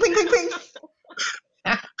 ping, ping, ping, ping, ping.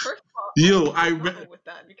 First of all, Yo, with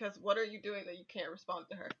that, because what are you doing that you can't respond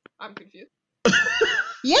to her? I'm confused.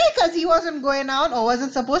 Yeah, because he wasn't going out or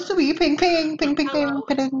wasn't supposed to be. Ping, ping, ping, ping, ping,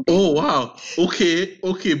 ping, ping. Oh wow. Okay,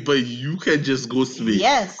 but you can just ghost me.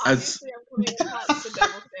 Yes. Obviously, I'm coming past the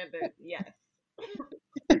double standard. Yes.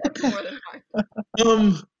 That's more than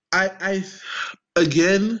fine. I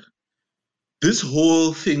again, this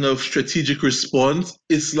whole thing of strategic response,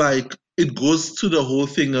 it's like it goes to the whole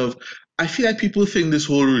thing of, I feel like people think this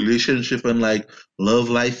whole relationship and like love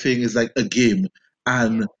life thing is like a game,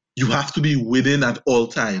 and you have to be winning at all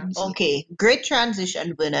times. Okay, great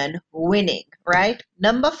transition, winning, right?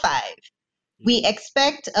 Number 5. We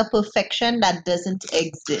expect a perfection that doesn't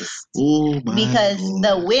exist. Oh my because God.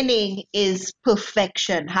 the winning is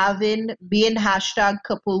perfection, being hashtag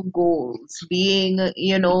couple goals, being,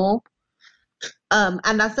 and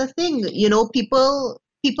that's the thing,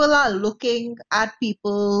 people are looking at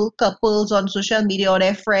couples on social media or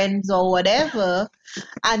their friends or whatever,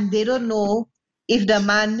 and they don't know if the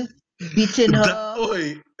man beating her.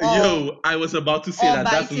 I was about to say that.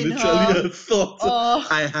 That's literally a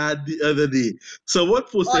thought I had the other day. Someone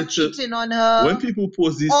posted, or cheating on her. When people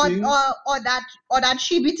post these things, or that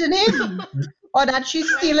she beating him, or that she's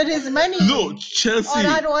stealing his money. No, Chelsea. Or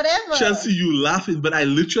that whatever. Chelsea, you laughing, but I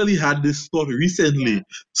literally had this thought recently. Yeah.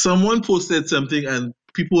 Someone posted something and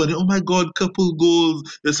people were like, oh my God, couple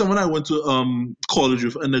goals. There's someone I went to college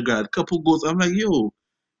with, undergrad, couple goals. I'm like, yo,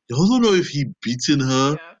 y'all don't know if he beating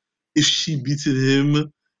her, if she beating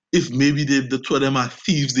him, if maybe the two of them are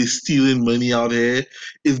thieves, they stealing money out here,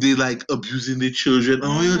 if they like abusing their children.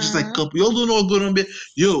 Oh, you're just like couple. Y'all don't know what's going on.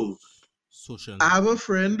 Yo, social. I have a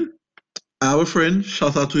friend,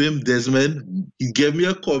 shout out to him, Desmond. He gave me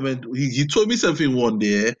a comment. He told me something one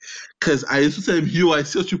day, because I used to tell him, yo, I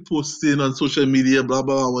see what you posting on social media, blah,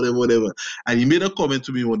 blah, blah, whatever. And he made a comment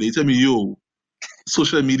to me one day. He told me, yo,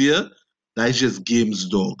 social media, that's just games,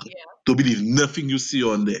 dog. Yeah. Don't believe nothing you see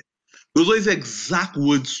on there. Those were his exact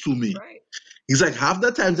words to me. Right. He's like, half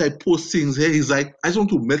the times I post things here, he's like, I just want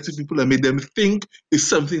to mess with people and make them think it's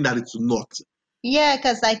something that it's not. Yeah,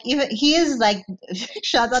 because like even he is like,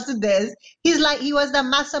 shout out to Des. He's like, he was the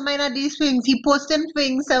mastermind of these things. He posting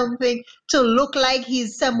something to look like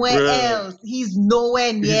he's somewhere else. He's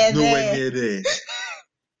nowhere near there.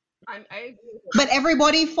 I agree. But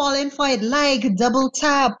everybody falling for it, like double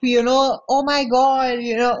tap, oh my God,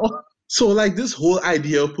 So like this whole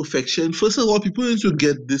idea of perfection, first of all, people need to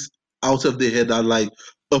get this out of their head that like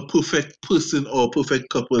a perfect person or a perfect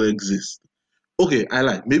couple exists. Okay, I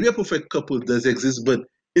like, maybe a perfect couple does exist, but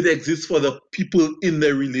it exists for the people in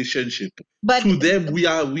their relationship. But to them, we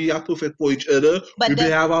are perfect for each other. We may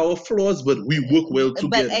have our flaws, but we work well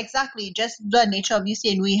together. But exactly, just the nature of you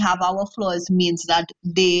saying we have our flaws means that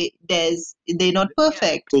they're not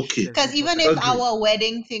perfect. Okay. Because even if our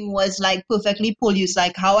wedding thing was like perfectly polished,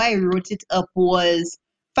 like how I wrote it up was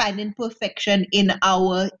finding perfection in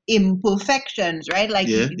our imperfections, right? Like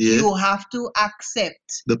you have to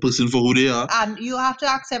accept the person for who they are, and you have to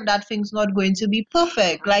accept that things not going to be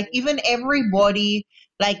perfect. Like even everybody,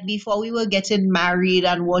 like before we were getting married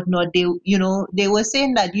and whatnot, they were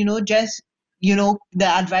saying that just the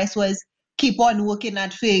advice was keep on working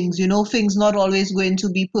at things. Things not always going to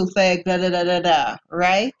be perfect. Da da da da da.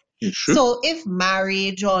 Right. Sure. So if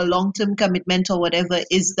marriage or long-term commitment or whatever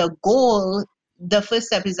is the goal, the first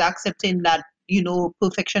step is accepting that,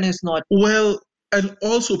 perfection is not. Well, and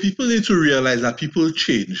also people need to realize that people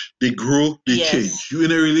change. They grow, they change. You're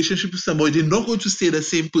in a relationship with somebody, they're not going to stay the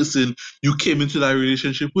same person you came into that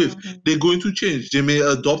relationship with. Mm-hmm. They're going to change. They may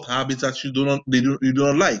adopt habits that you do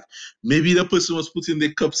not like. Maybe the person was putting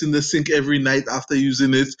their cups in the sink every night after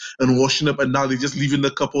using it and washing up, and now they're just leaving the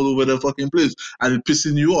cup all over the fucking place and it's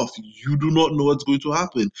pissing you off. You do not know what's going to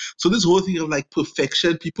happen. So this whole thing of like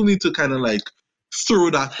perfection, people need to kind of like throw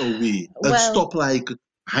that away and stop like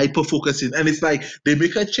hyper focusing. And it's like they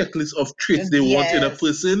make a checklist of traits they want in a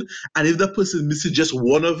person, and if the person misses just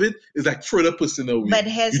one of it, it's like throw the person away. But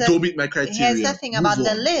don't meet my criteria. Here's the thing about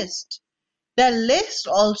the list. The list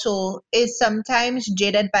also is sometimes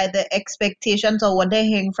jaded by the expectations or what they're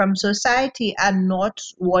hearing from society and not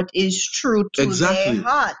what is true to their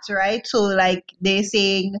heart, right? So like they're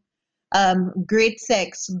saying great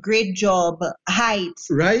sex, great job, height,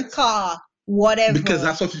 right, car, whatever. Because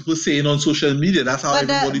that's what people saying on social media. That's how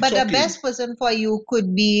everybody talking. But the best person for you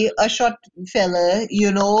could be a short fella,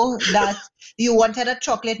 that you wanted a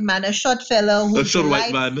chocolate man, a short fella who's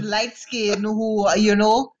white man, light skin, who,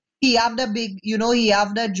 He have the big, he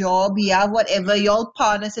have the job, he have whatever. Y'all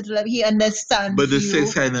partner settle up. He understands But the you.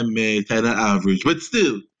 sex kind of meh, kind of average, but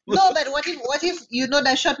still. No, but what if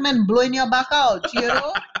that shot man blowing your back out?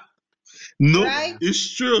 No, Right?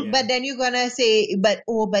 it's true. But then you're gonna say, but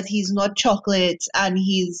he's not chocolate and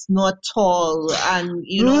he's not tall and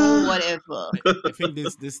whatever. I think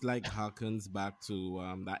this like harkens back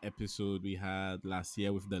to that episode we had last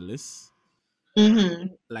year with the list. Mm-hmm.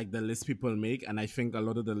 Like the list people make, and I think a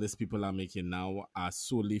lot of the list people are making now are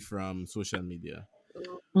solely from social media.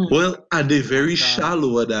 Well, and they're very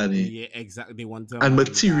shallow, Danny. Yeah, exactly. They want and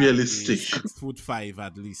materialistic. 6'5"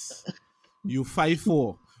 at least. You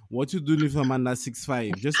 5'4". What you doing with a man that's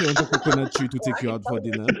 6'5"? Just so you want a coconut tree to take you out for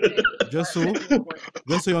dinner. Just so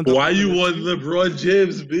you want. Why you want LeBron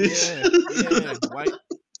James, bitch? Yeah. Why?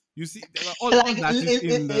 You see, all that is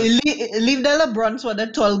in leave the LeBrons for the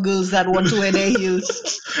tall girls that want to wear their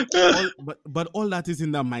heels. But all that is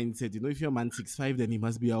in the mindset. If you're a man 6'5", then he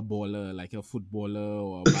must be a baller, like a footballer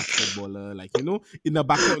or a basketballer. Like, in the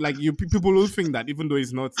back of, like, people will think that, even though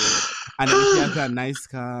he's not. And if he has a nice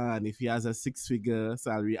car, and if he has a 6-figure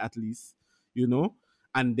salary at least,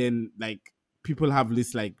 and then, like, people have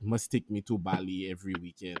lists like, must take me to Bali every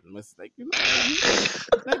weekend. Must, like,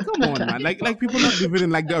 like, come on, man. Like people not living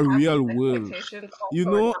in like the real world,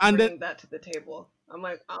 and then that to the table. I'm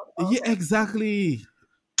like, yeah, exactly.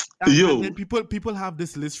 And then people have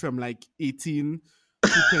this list from like 18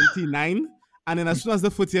 to 29, and then as soon as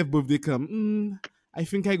the 40th birthday come, I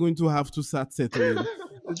think I'm going to have to start settling.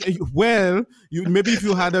 Well, maybe if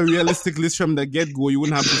you had a realistic list from the get-go, you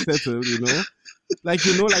wouldn't have to settle, like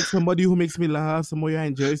somebody who makes me laugh, somebody I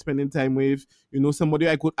enjoy spending time with, somebody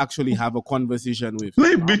I could actually have a conversation with.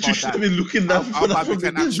 Like, bitch, you should be looking down. How about we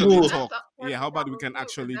can actually talk? Yeah, how about we can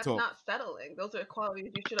actually talk? That's not settling. Those are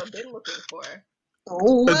qualities you should have been looking for.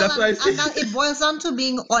 Well, that's what I say. And it boils down to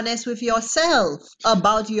being honest with yourself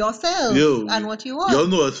about yourself and what you want. You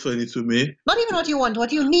know what's funny to me? Not even what you want,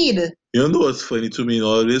 what you need. You know what's funny to me in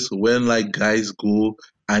all this? When like guys go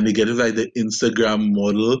and they get like the Instagram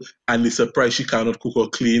model and they're surprised she cannot cook or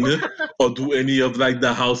clean or do any of like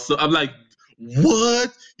the house. So I'm like,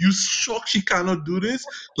 what? You shocked she cannot do this?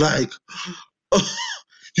 Like,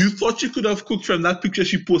 you thought she could have cooked from that picture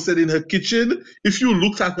she posted in her kitchen? If you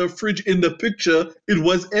looked at her fridge in the picture, it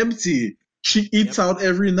was empty. She eats out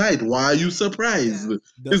every night. Why are you surprised? Yeah.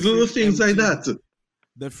 It's little things empty, like that.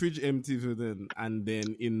 The fridge empty within, and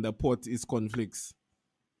then in the pot is cornflakes.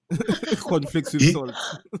 Cornflakes with salt.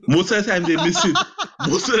 Most of the time they miss it.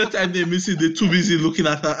 Most of the time they miss it. They're too busy looking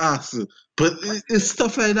at her ass. But it's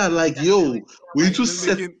stuff like that. Like, yo, we need to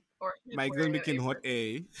set... My girl making hot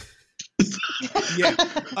air. Yeah,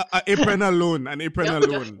 an apron alone, and then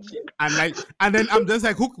I'm just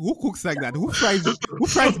like, who cooks like that? Who fries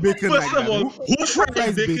bacon like that? Who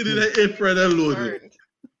fries bacon in an apron alone?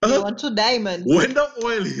 You want to diamond. When the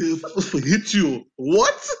oil hit you,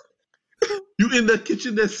 what? You in the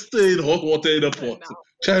kitchen that's stirring hot water in the pot.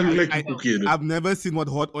 Trying to like cooking. I've never seen what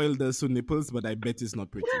hot oil does to nipples, but I bet it's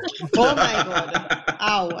not pretty. Oh my god.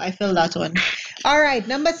 Ow, I feel that one. All right,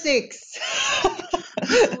 number 6.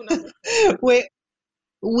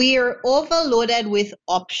 We're overloaded with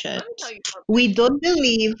options. We don't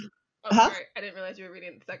believe. Sorry, I didn't realize you were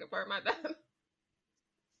reading the second part. My bad.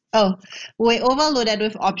 Oh, we're overloaded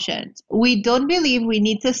with options. We don't believe we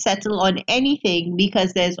need to settle on anything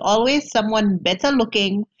because there's always someone better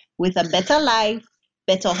looking, with a better life,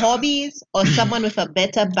 better hobbies, or someone with a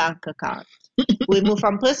better bank account. We move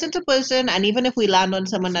from person to person, and even if we land on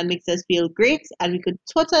someone that makes us feel great and we could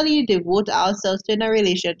totally devote ourselves to in a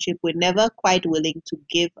relationship, we're never quite willing to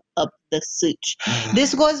give up the search.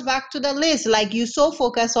 This goes back to the list. Like, you so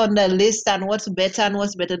focus on the list and what's better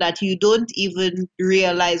that you don't even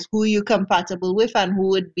realize who you're compatible with and who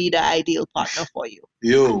would be the ideal partner for you. I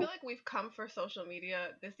feel like we've come for social media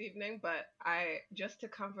this evening, but just to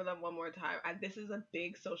come for them one more time, this is a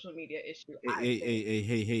big social media issue.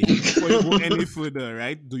 Hey. Before you go any further,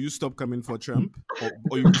 right? Do you stop coming for Trump?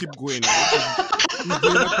 Or you keep going, right? He's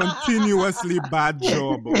doing a continuously bad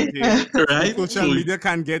job, okay? Right? Social media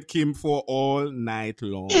can get Kim for all night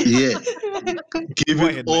long. Yeah. Give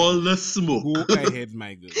it all the smoke. Go ahead,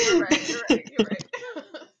 my girl. You're right.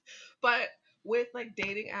 But with like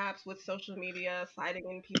dating apps, with social media, sliding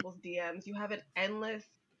in people's DMs, you have an endless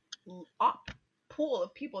pool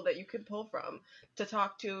of people that you can pull from to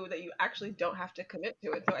talk to that you actually don't have to commit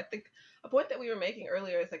to it. So I think a point that we were making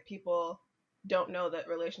earlier is like people don't know that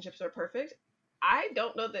relationships are perfect. I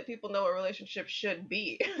don't know that people know what relationships should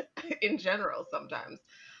be in general sometimes.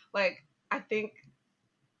 Like, I think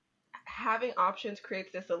having options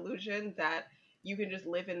creates this illusion that you can just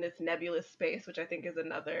live in this nebulous space, which I think is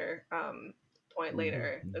another point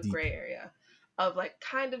later, the Deep. gray area of like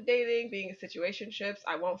kind of dating, being in situationships.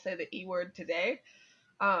 I won't say the E word today.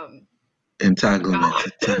 Entanglement.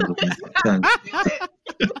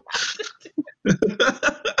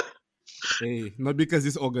 Hey, not because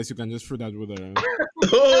it's August, you can just throw that word around.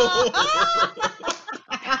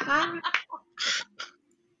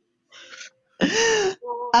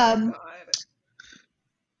 Oh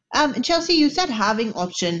Chelsea, you said having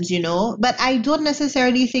options, but I don't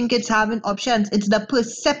necessarily think it's having options. It's the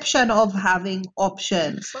perception of having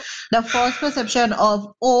options. The false perception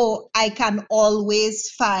of, oh, I can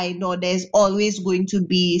always find, or there's always going to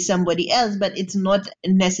be somebody else, but it's not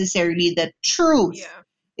necessarily the truth. Yeah.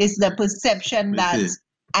 It's the perception that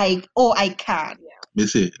I can.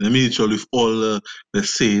 Let me hit you with all the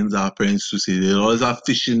sayings our parents to say. They always have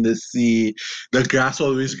fish in the sea. The grass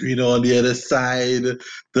always greener on the other side.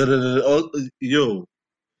 Yo,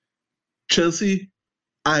 Chelsea,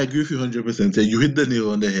 I agree with you 100%. You hit the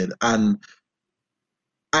nail on the head. And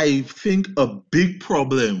I think a big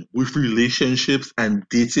problem with relationships and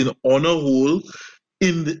dating on a whole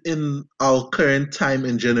in our current time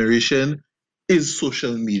and generation is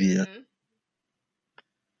social media. Mm-hmm.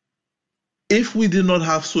 If we did not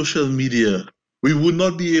have social media, we would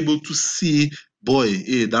not be able to see, boy,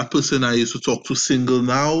 hey, that person I used to talk to single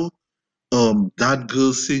now, that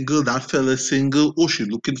girl single, that fella single, oh, she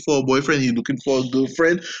looking for a boyfriend, he looking for a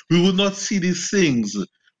girlfriend. We would not see these things.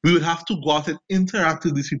 We would have to go out and interact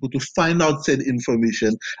with these people to find out said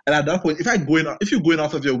information. And at that point, if you're going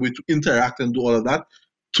out of your way to interact and do all of that,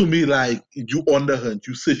 to me, like, you on the hunt,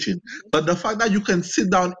 you searching. But the fact that you can sit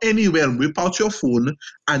down anywhere and whip out your phone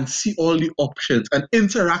and see all the options and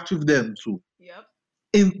interact with them too. Yep.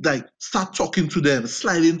 Start talking to them,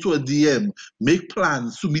 slide into a DM, make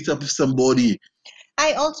plans to meet up with somebody.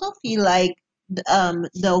 I also feel like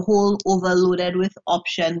the whole overloaded with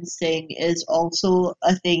options thing is also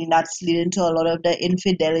a thing that's leading to a lot of the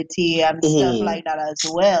infidelity and stuff like that as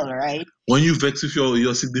well, right? When you vex with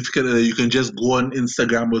your significant other, you can just go on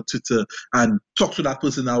Instagram or Twitter and talk to that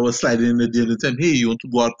person that was sliding in the DM and tell them, hey, you want to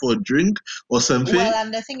go out for a drink or something? Well,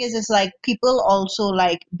 and the thing is, it's like people also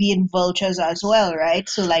like being vultures as well, right?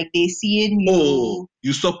 So like they see in you. Oh,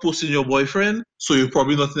 you stop posting your boyfriend, so you're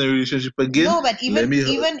probably not in a relationship again. No, but even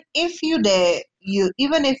if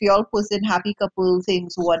even if you're posting happy couple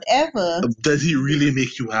things, whatever, does he really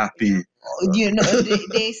make you happy?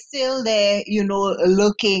 They still there,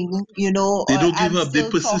 looking, they don't give up. They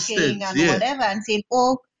persistent and whatever, and saying,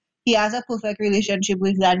 oh, he has a perfect relationship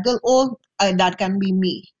with that girl. Oh, that can be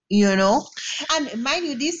me. And mind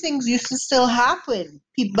you, these things used to still happen,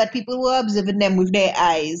 but people were observing them with their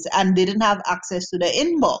eyes and they didn't have access to the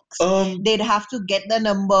inbox. They'd have to get the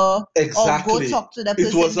number or go talk to the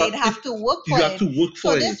person. They'd have to work for it.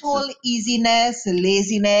 So this whole easiness,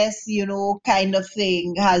 laziness, kind of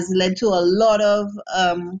thing has led to a lot of,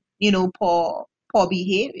 poor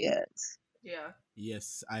behaviors. Yeah.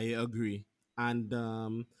 Yes, I agree. And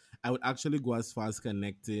I would actually go as far as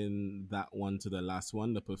connecting that one to the last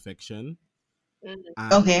one, the perfection. And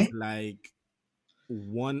okay. Like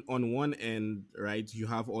on one end, right, you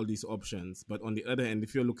have all these options, but on the other end,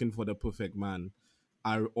 if you're looking for the perfect man,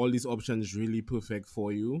 are all these options really perfect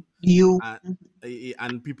for you?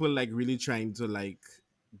 And people like really trying to like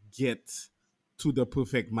get to the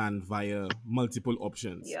perfect man via multiple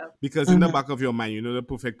options. Yeah. Because in the back of your mind, the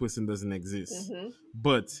perfect person doesn't exist.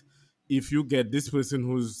 But if you get this person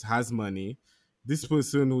who has money, this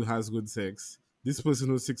person who has good sex, this person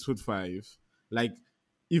who's 6'5", like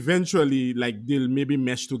eventually, like they'll maybe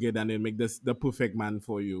mesh together and they'll make this the perfect man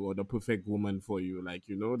for you or the perfect woman for you. Like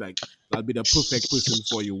like that'll be the perfect person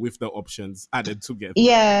for you with the options added together.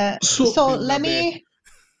 Yeah. So let me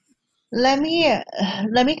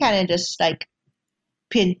kind of just like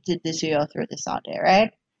pin this way or throw this out there,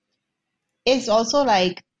 right? It's also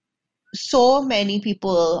like so many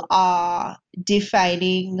people are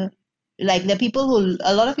defining, like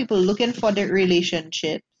a lot of people looking for the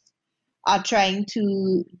relationships are trying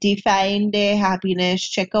to define their happiness,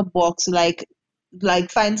 check a box, like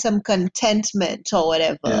find some contentment or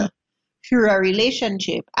whatever through a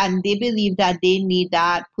relationship, and they believe that they need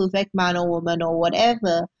that perfect man or woman or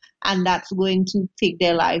whatever, and that's going to take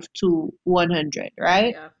their life to 100,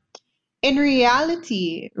 right? Yeah. In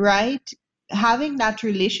reality, right, having that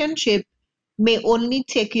relationship may only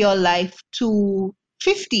take your life to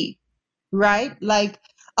 50, right? Like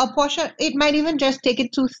a portion, it might even just take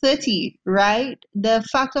it to 30, right? The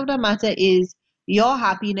fact of the matter is your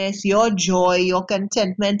happiness, your joy, your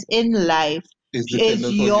contentment in life It's is dependent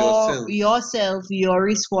on yourself. yourself, your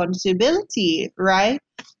responsibility, right?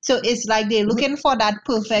 So it's like they're looking for that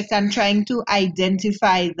perfect and trying to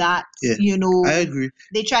identify that, Yeah, I agree.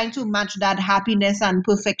 they're trying to match that happiness and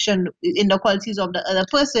perfection in the qualities of the other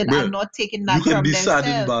person Bro, and not taking you that can from be sad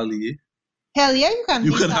in themselves. Bali. Hell yeah, you can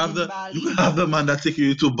You be can sad have in the Bali. you can have the man that taking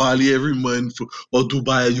you to Bali every month or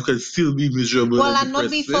Dubai. You can still be miserable Well, and and not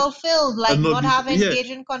be depressed. fulfilled, like And not not be have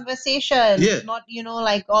engaging conversations, yeah. not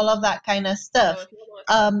like all of that kind of stuff. So if you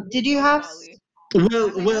want, Did you go to have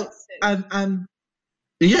Bali. Well, and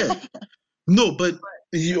yeah, no, but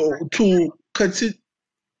you to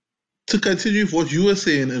continue with what you were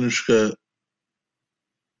saying, Anushka,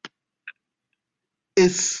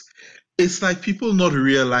 it's like people not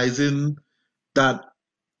realizing that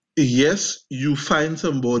yes, you find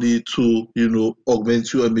somebody to,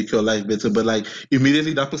 augment you and make your life better, but like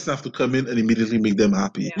immediately that person have to come in and immediately make them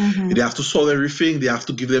happy. Yeah. Mhm. They have to solve everything, they have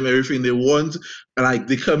to give them everything they want, and like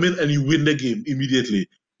they come in and you win the game immediately.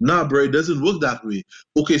 Nah, bro, it doesn't work that way.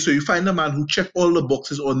 Okay, so you find a man who check all the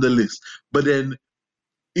boxes on the list, but then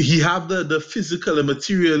he have the physical and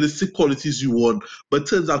materialistic qualities you want, but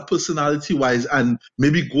turns out personality wise and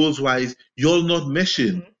maybe goals wise, you're not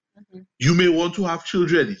meshing. You may want to have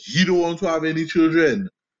children. He don't want to have any children,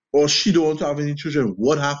 or she don't want to have any children.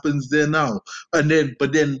 What happens there now? But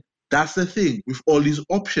then that's the thing with all these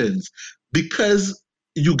options, because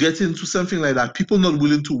you get into something like that. People not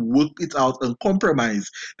willing to work it out and compromise.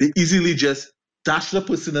 They easily just dash the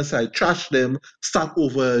person aside, trash them, start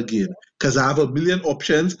over again. Because I have a million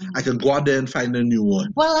options, I can go out there and find a new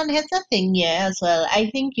one. Well, and here's the thing, yeah, as well. I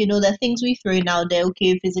think, the things we throw in out there,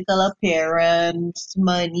 okay, physical appearance,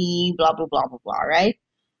 money, blah, blah, blah, blah, blah, right?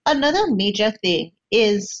 Another major thing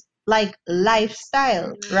is like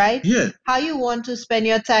lifestyle, right? Yeah. How you want to spend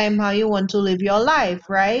your time, how you want to live your life,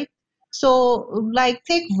 right? So, like,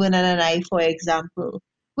 take Vernon and I, for example.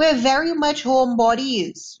 We're very much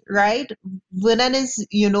homebodies, right? Vernon is,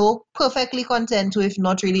 perfectly content with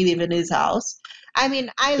not really leaving his house. I mean,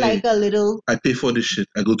 I Hey, like a little. I pay for this shit.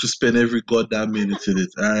 I go to spend every goddamn minute in it.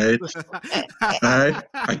 All right. All right.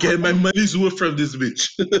 I get my money's worth from this bitch.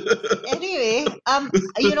 Anyway, I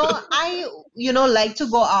like to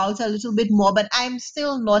go out a little bit more, but I'm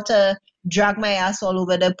still not a drag my ass all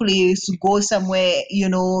over the place, go somewhere,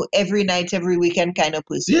 every night, every weekend kind of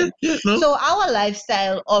person. No. So our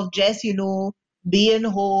lifestyle of just, being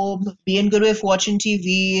home, being good with watching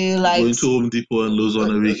TV, like Going to Home Depot and Lowe's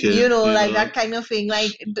on the weekend. like that kind of thing.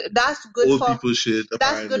 Like that's good Old for people shit.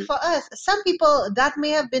 that's good Apparently. for us. Some people that may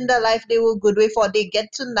have been the life they were good with, or they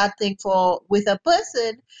get to nothing for with a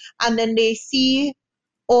person, and then they see,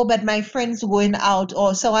 oh, but my friend's going out,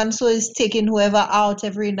 or so and so is taking whoever out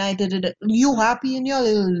every night. Da, da, da. You happy in your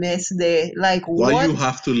little nest there? Like Why you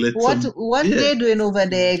have to let what yeah. they doing over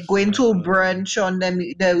there? Going to brunch on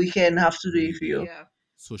the weekend have to do it for you. Yeah.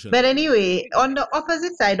 Social. But anyway, on the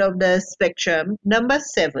opposite side of the spectrum, number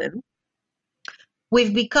 7,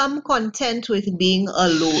 we've become content with being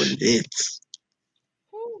alone. It's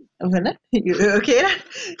You okay?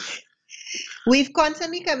 We've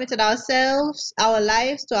constantly committed our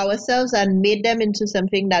lives to ourselves and made them into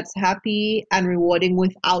something that's happy and rewarding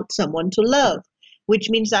without someone to love,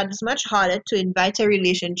 which means that it's much harder to invite a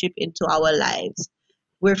relationship into our lives.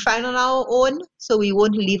 We're fine on our own, so we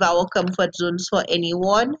won't leave our comfort zones for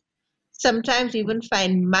anyone. Sometimes we even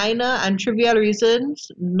find minor and trivial reasons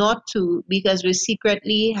not to, because we're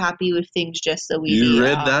secretly happy with things just the way you they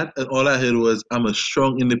read are. that, and all I heard was, "I'm a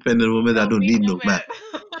strong, independent woman that don't need no man."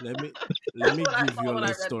 Let me That's what I give thought you a when I little read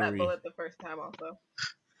that story. bullet the first time. Also,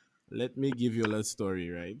 Let me give you a little story,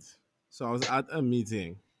 right? So I was at a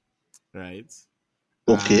meeting, right?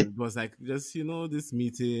 Okay. And it was like just this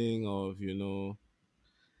meeting of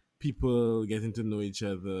people getting to know each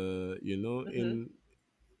other, in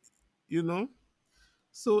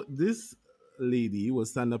So this lady will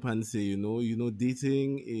stand up and say,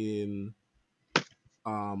 dating in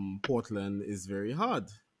Portland is very hard.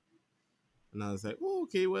 And I was like, oh,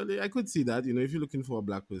 okay, well, I could see that. If you're looking for a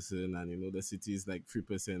black person and the city is like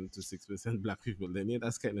 3% to 6% black people, then yeah,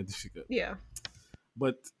 that's kind of difficult. yeah.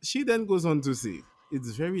 But she then goes on to say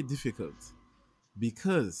it's very difficult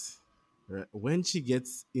because when she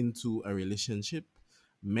gets into a relationship,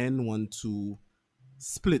 men want to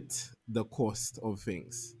split the cost of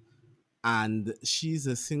things. And she's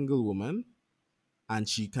a single woman and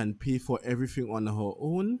she can pay for everything on her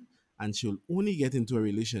own, and she'll only get into a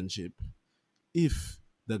relationship if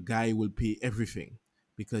the guy will pay everything,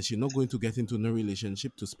 because she's not going to get into no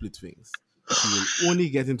relationship to split things. She will only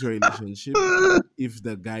get into a relationship if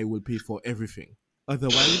the guy will pay for everything.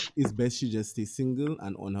 Otherwise, it's best she just stay single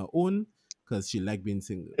and on her own, because she liked being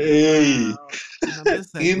single. Hey, Wow. And I'm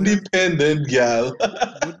just like, well, independent gal.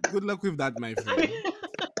 good luck with that, my friend.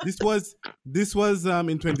 This was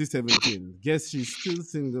in 2017. Guess she's still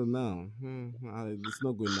single now. It's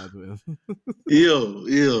not going that well. Yo.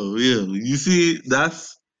 You see,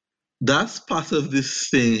 that's part of this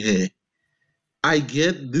thing here. I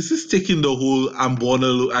get this is taking the whole I'm born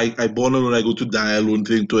alone. I born alone. I go to die alone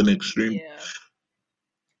thing to an extreme. Yeah.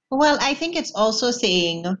 Well, I think it's also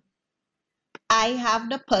saying I have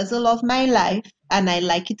the puzzle of my life and I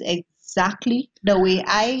like it exactly the way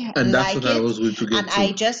I And that's like what I it. was going to get And to.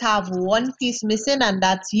 I just have one piece missing, and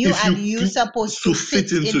that's you, If and you're supposed to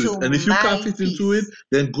fit into it, and if you can't my fit piece. into it,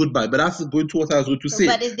 then goodbye. But that's going to what I was going to say.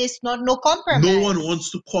 But is this not no compromise? No one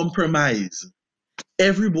wants to compromise.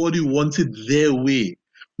 Everybody wants it their way.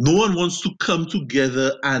 No one wants to come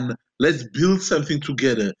together and let's build something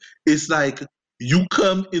together. It's like you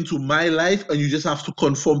come into my life and you just have to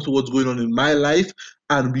conform to what's going on in my life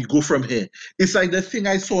and we go from here. It's like the thing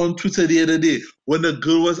I saw on Twitter the other day when the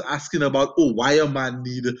girl was asking about, oh, why a man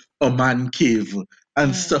need a man cave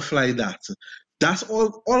and stuff like that. That's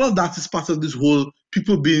all of that is part of this whole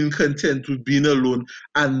people being content with being alone,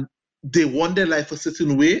 and they want their life a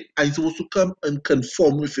certain way and you're supposed to come and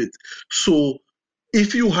conform with it. So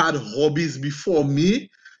if you had hobbies before me,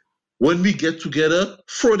 when we get together,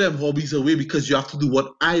 throw them hobbies away because you have to do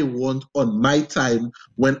what I want on my time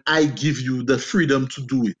when I give you the freedom to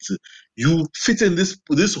do it. You fit in this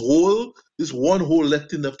hole, this one hole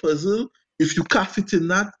left in the puzzle. If you can't fit in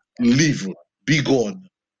that, leave. Be gone.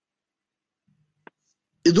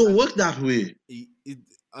 It don't work that way.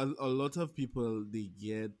 A lot of people, they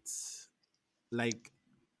get like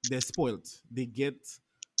they're spoiled. They get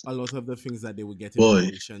a lot of the things that they will get in a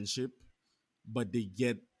relationship, but they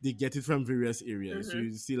get it from various areas. So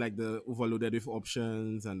you see like the overloaded with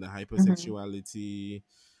options and the hypersexuality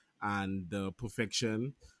and the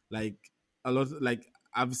perfection. Like a lot, like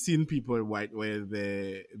I've seen people where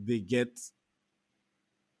they get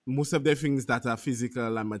most of the things that are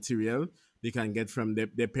physical and material they can get from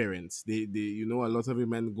their parents. They a lot of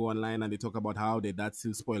women go online and they talk about how their dad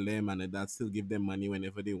still spoil them and their dad still give them money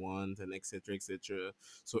whenever they want and etc. etc.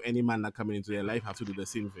 So any man that coming into their life have to do the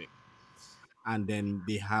same thing. And then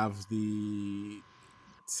they have the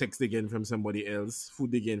sex they get from somebody else,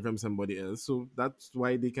 food they get from somebody else. So that's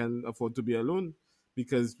why they can afford to be alone,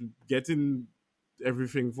 because getting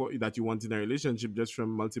everything that you want in a relationship just from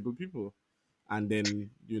multiple people. And then,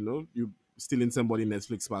 you stealing somebody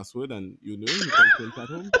Netflix password and, you can print at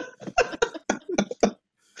home.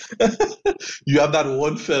 You have that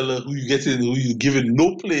one fella who you giving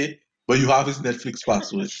no play, but you have his Netflix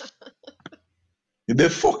password. They're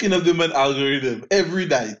fucking up the man algorithm every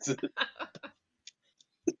night.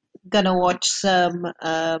 Gonna watch some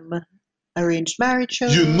arranged marriage show.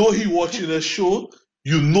 You know he watching a show.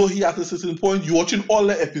 You know he at a certain point. You watching all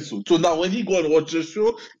the episodes. So now when he go and watch the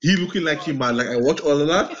show, he looking like him, man. Like I watch all of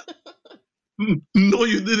that. No,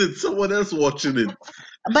 you didn't. Someone else watching it.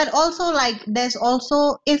 But also, like, there's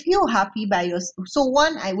also if you're happy by yourself. So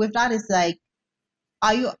one, with that is like,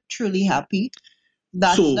 are you truly happy?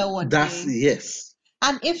 That's the one thing. Yes.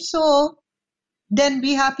 And if so, then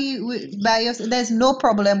be happy by yourself. There's no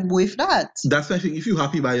problem with that. That's my thing. If you're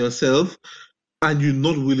happy by yourself and you're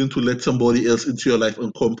not willing to let somebody else into your life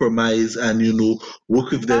and compromise and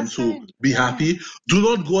work with them to be happy, do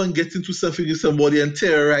not go and get into something with somebody and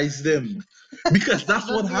terrorize them. Because that's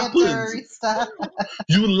what happens.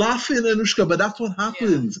 You laughing, Anushka, but that's what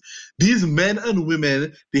happens. Yeah. These men and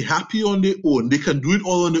women, they're happy on their own. They can do it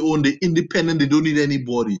all on their own. They're independent. They don't need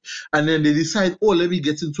anybody. And then they decide, oh, let me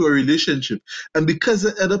get into a relationship. And because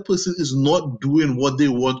the other person is not doing what they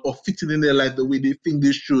want or fitting in their life the way they think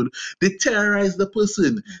they should, they terrorize the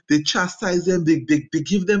person. They chastise them. They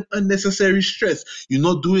give them unnecessary stress. You're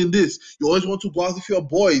not doing this. You always want to go out with your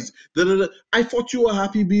boys. I thought you were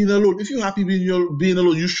happy being alone. If you're happy being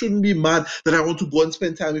alone, you shouldn't be mad that I want to go and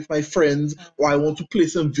spend time with my friends, or I want to play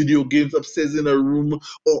some video games upstairs in a room,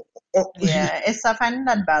 or it's finding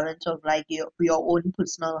that balance of like your own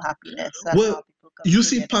personal happiness. And well, you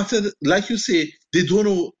see, part of like you say, they don't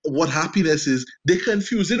know what happiness is. They're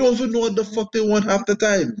confused. They don't even know what the fuck they want half the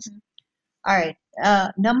times. All right,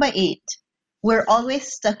 number 8. We're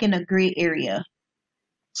always stuck in a gray area.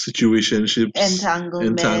 Situationships,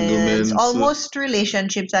 entanglements, almost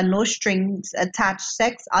relationships and no strings attached.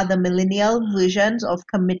 Sex are the millennial versions of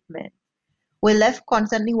commitment. We're left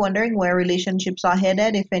constantly wondering where relationships are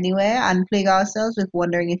headed, if anywhere, and plague ourselves with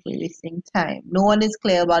wondering if we're wasting time. No one is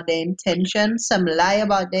clear about their intentions. Some lie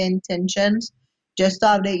about their intentions. just to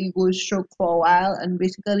have their egos stroked for a while, and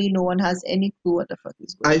basically no one has any clue what the fuck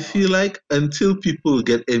is going I on. feel like until people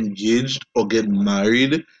get engaged or get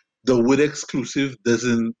married, the word exclusive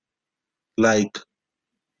doesn't like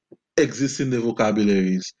exist in their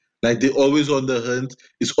vocabularies. Like they're always on the hunt.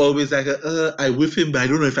 It's always like I with him, but I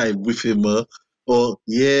don't know if I with him. Or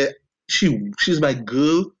yeah, she's my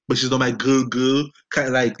girl, but she's not my girl. Kind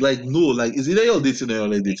of like no, like is either you're dating or you're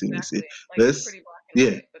not dating. You see, Exactly. Like it's this pretty black and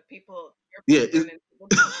yeah white, but people, yeah Vernon, people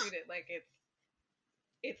do treat it like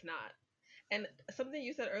it's not. And something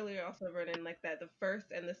you said earlier also, Vernon, like that the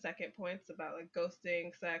first and the second points about like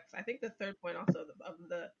ghosting, sex. I think the third point also of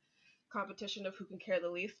the competition of who can care the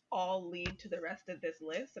least all lead to the rest of this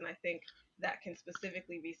list, and I think that can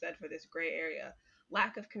specifically be said for this gray area.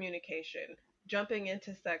 Lack of communication, jumping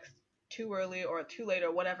into sex too early or too late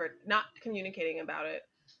or whatever, not communicating about it,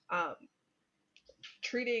 um,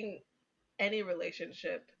 treating any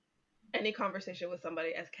relationship, any conversation with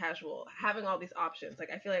somebody as casual, having all these options. Like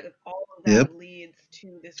I feel like all of yep that leads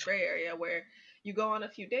to this gray area where you go on a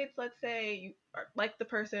few dates, let's say, you like the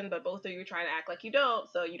person, but both of you are trying to act like you don't,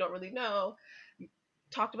 so you don't really know. You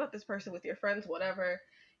talked about this person with your friends, whatever.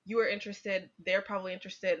 You are interested, they're probably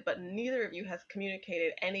interested, but neither of you has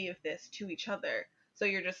communicated any of this to each other. So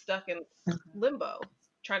you're just stuck in limbo,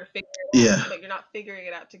 trying to figure it out, yeah but you're not figuring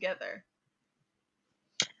it out together.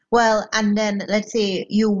 Well, and then let's say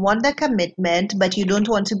you want the commitment, but you don't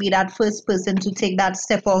want to be that first person to take that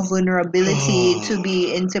step of vulnerability to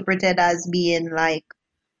be interpreted as being like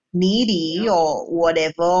needy or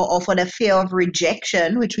whatever, or for the fear of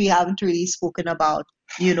rejection, which we haven't really spoken about,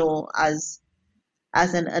 as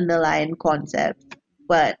an underlying concept.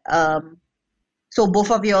 But so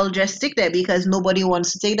both of you all just stick there because nobody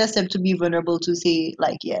wants to take the step to be vulnerable to say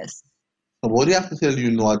like yes. somebody have to tell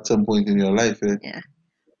you no at some point in your life. Yeah.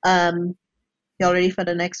 Y'all ready for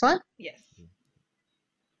the next one? Yes.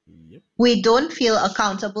 Yep. We don't feel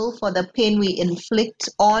accountable for the pain we inflict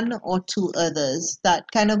on or to others. That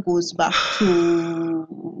kind of goes back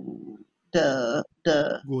to the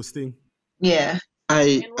Ghosting. yeah.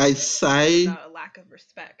 I sigh. About a lack of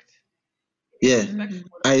respect. Yeah,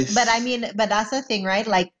 But I mean, but that's the thing, right?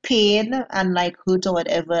 Like pain and like hurt or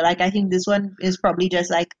whatever. Like I think this one is probably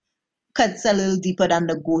just like cuts a little deeper than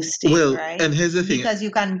the ghosting, well, right? and here's the thing. Because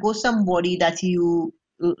you can ghost somebody that you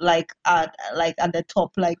like at the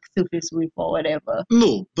top like surface with or whatever.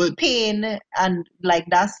 No, but Pain and like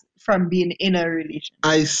that's from being in a relationship.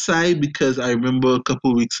 I sigh because I remember a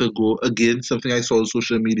couple weeks ago, again, something I saw on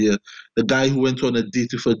social media, the guy who went on a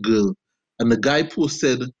date with a girl, and the guy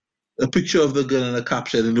posted a picture of the girl and a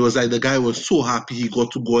caption, and it was like the guy was so happy he got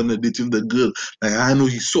to go on a date with the girl. Like, I know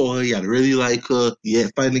he saw her, he had really like her, yeah,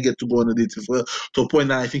 finally get to go on a date with her, to a point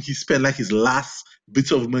that I think he spent like his last bit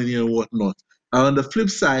of money and whatnot. And on the flip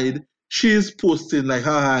side, she is posting like,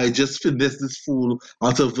 haha, I just finessed this fool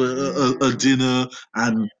out of a dinner,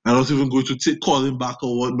 and I'm not even going to call him back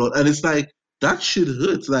or whatnot. And it's like, that shit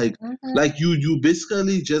hurts. Like, like you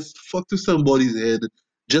basically just fucked with somebody's head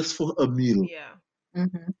just for a meal. Yeah.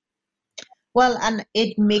 Well, and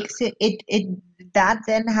it makes it that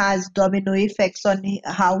then has domino effects on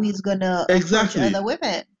how he's gonna approach other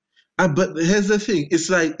women. But here's the thing: it's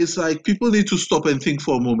like people need to stop and think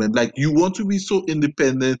for a moment. Like you want to be so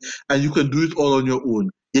independent and you can do it all on your own,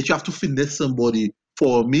 yet you have to finesse somebody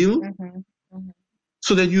for a meal.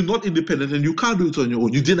 So then you're not independent and you can't do it on your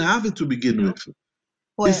own. You didn't have it to begin with.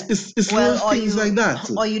 It's little things like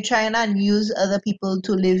that. Or you trying and use other people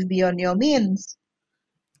to live beyond your means.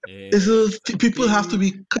 People have to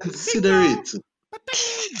be considerate.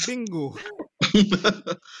 Bingo.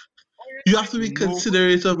 You have to be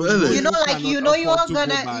considerate of others. You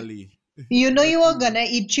are gonna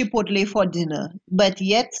eat Chipotle for dinner, but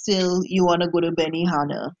yet still you wanna go to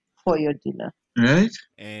Benihana for your dinner. Right?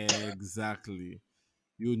 Exactly.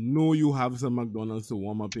 You know you have some McDonald's to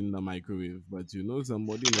warm up in the microwave, but you know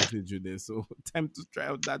somebody messaged you there, so time to try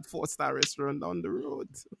out that 4-star restaurant down the road.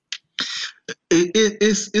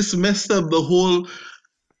 It's messed up, the whole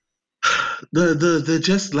the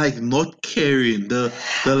just like not caring, the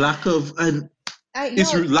lack of, and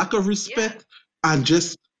it's lack of respect, and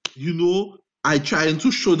just I trying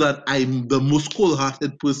to show that I'm the most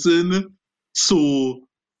cold-hearted person, so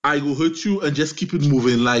I go hurt you and just keep it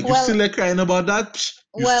moving. Like you still like crying about that,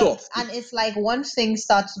 you soft. And it's like once things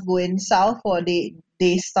starts going south or they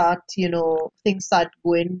start, things start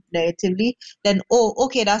going negatively, then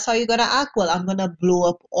okay, that's how you're gonna act. Well, I'm gonna blow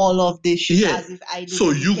up all of this shit as if I didn't. So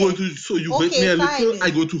you hurt me a little, I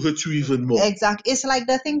go to hurt you even more. Exactly. It's like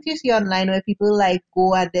the things you see online where people like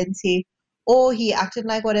go and then say, oh, he acted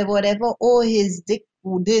like whatever, oh, his dick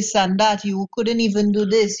this and that. You couldn't even do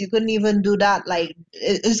this. You couldn't even do that. Like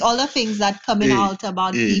it's all the things that coming out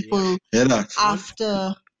about people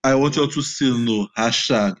after. I want you all to still know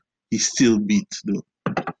hashtag he still beat though.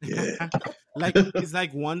 Yeah. Like it's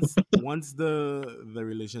like once the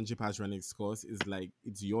relationship has run its course, it's like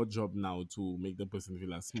it's your job now to make the person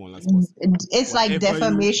feel as small as possible. It's like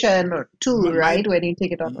defamation too, right? When you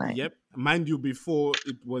take it online. Yep. Mind you, before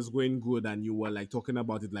it was going good and you were like talking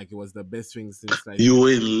about it like it was the best thing since like you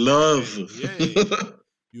were in love. Yeah.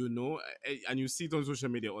 You know, and you see it on social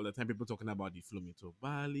media all the time. People talking about he flew me to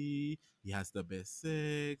Bali. He has the best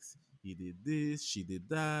sex. He did this. She did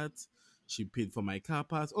that. She paid for my car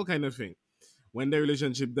pass. All kind of thing. When the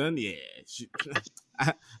relationship done,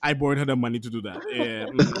 I borrowed her the money to do that.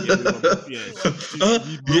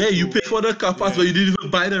 You paid for the car pass, but you didn't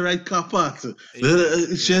even buy the right car pass.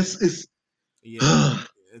 It's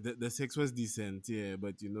the sex was decent,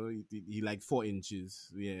 but you know, he like 4 inches,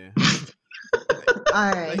 All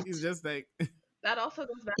right. Like, it's just like that also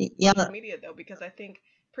goes back to social media though, because I think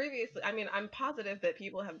previously, I mean, I'm positive that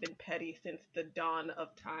people have been petty since the dawn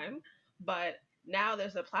of time, but now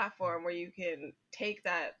there's a platform where you can take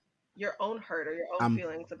that your own hurt or your own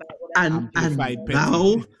feelings about whatever.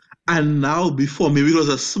 And now before maybe it was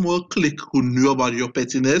a small clique who knew about your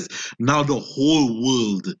pettiness. Now the whole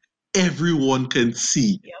world, everyone can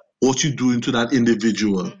see what you're doing to that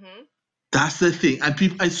individual. Mm-hmm. That's the thing. And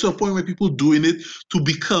I saw a point where people doing it to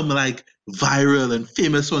become like viral and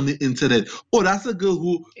famous on the internet. Oh, that's a girl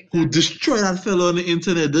who destroyed that fellow on the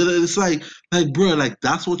internet. It's like bro, like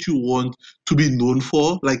that's what you want to be known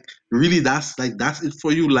for. Like really, that's it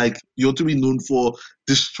for you. Like you're to be known for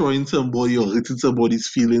destroying somebody or hurting somebody's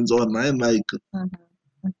feelings online. Like,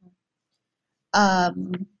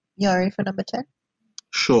 you're ready for number 10?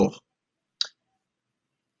 Sure.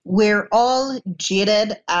 We're all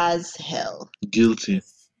jaded as hell. Guilty.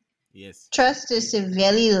 Yes. Trust is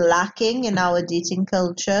severely lacking in our dating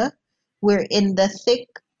culture. We're in the thick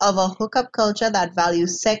of a hookup culture that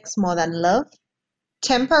values sex more than love,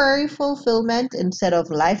 temporary fulfillment instead of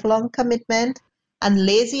lifelong commitment, and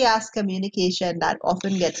lazy ass communication that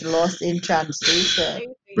often gets lost in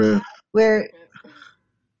translation.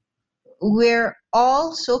 We're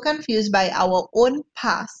all so confused by our own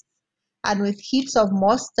past, and with heaps of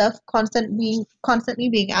more stuff constantly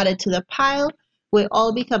being added to the pile, we're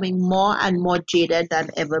all becoming more and more jaded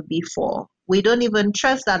than ever before. We don't even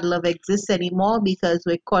trust that love exists anymore because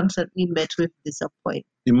we're constantly met with disappointment.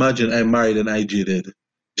 Imagine I'm married and I jaded.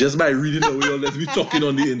 Just by reading the way all let's be talking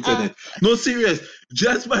on the internet. No, serious.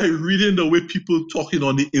 Just by reading the way people talking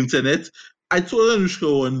on the internet. I told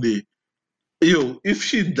Anushka one day, if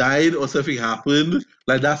she died or something happened,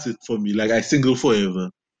 like that's it for me. Like I single forever.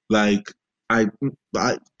 Like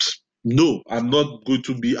no, I'm not going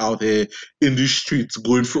to be out here in the streets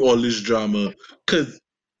going through all this drama. Cause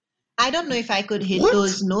I don't know if I could hit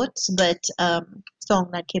those notes, but song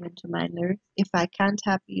that came into my lyrics: if I can't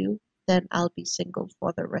have you, then I'll be single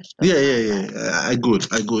for the rest of my life. I good.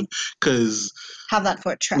 Cause have that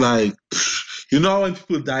for a track. Like, when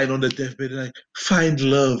people dying on the deathbed, like find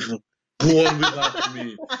love, go on without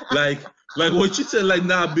me. Like what you said, like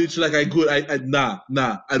nah, bitch, like I good, nah,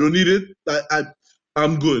 I don't need it.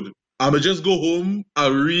 I'm good. I'ma just go home.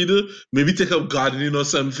 I'll read, maybe take up gardening or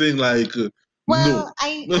something. Like, well, no.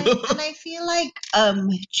 I feel like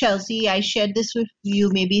Chelsea, I shared this with you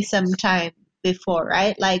maybe sometime before,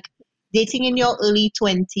 right? Like dating in your early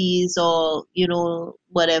 20s or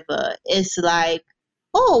whatever is like,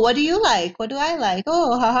 oh, what do you like? What do I like?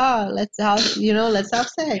 Oh, haha, let's have sex.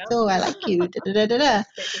 Oh, I like you.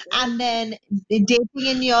 And then dating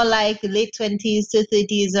in your like late 20s to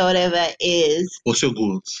 30s or whatever is. What's your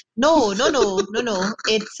goals? No.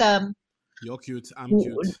 It's you're cute. I'm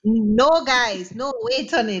cute. No, guys. No,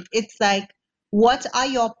 wait on it. It's like, what are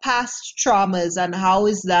your past traumas and how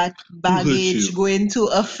is that baggage going to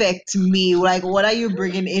affect me? Like, what are you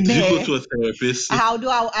bringing in here? Did you go to a therapist? How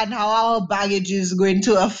our baggage is going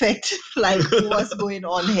to affect like what's going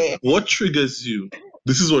on here? What triggers you?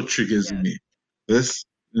 This is what triggers me. This,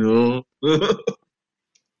 Yeah,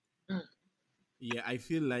 I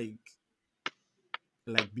feel like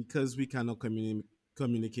because we cannot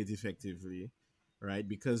communicate effectively, right?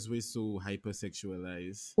 Because we're so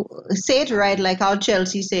hypersexualized. Say it right, like how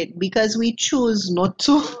Chelsea said, because we choose not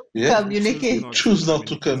to communicate. Choose not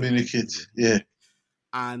to communicate. Yeah.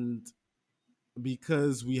 And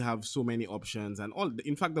because we have so many options and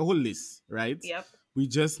in fact, the whole list, right? Yep. We're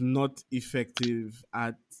just not effective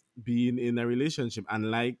at being in a relationship. And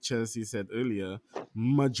like Chelsea said earlier,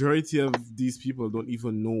 majority of these people don't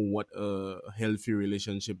even know what a healthy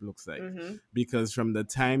relationship looks like. Mm-hmm. Because from the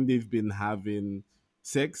time they've been having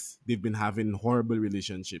sex, they've been having horrible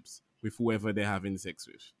relationships with whoever they're having sex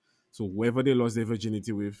with. So whoever they lost their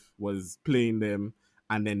virginity with was playing them,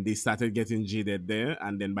 and then they started getting jaded there.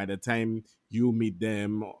 And then by the time you meet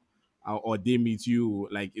them, or they meet you,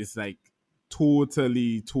 like it's like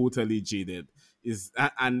totally jaded. Is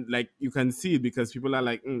and like you can see it because people are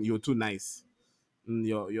like, you're too nice.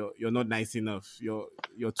 You're not nice enough. You're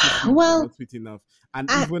too sweet. You're Well, not sweet enough. And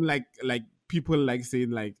I, even like people like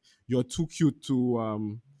saying like you're too cute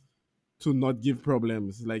to not give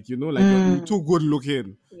problems. Like, like you're mm, too good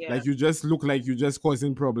looking. Yeah. Like you just look like you're just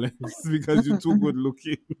causing problems because you're too good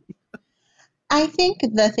looking. I think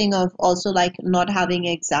the thing of also like not having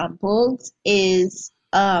examples is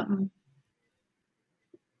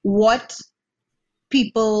what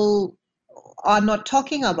people are not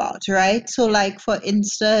talking about, right? So Yeah. like for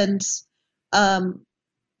instance, um,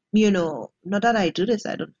 not that I do this,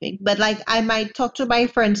 I don't think, but like I might talk to my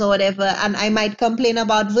friends or whatever, and I might complain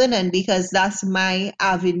about Vernon because that's my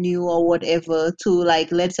avenue or whatever to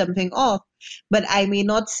like let something off. But I may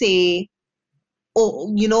not say,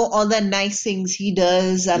 oh, all the nice things he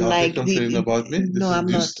does and Y'all here like complaining about me? no, This is I'm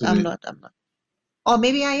not, news to me. I'm not. Or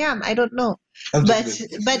maybe I am, I don't know. I'm just But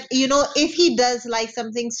kidding. but if he does like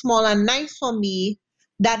something small and nice for me,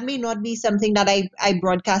 that may not be something that I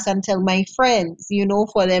broadcast and tell my friends,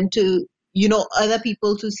 for them to, other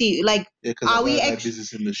people to see. Like, Yeah, because are I'm we minding my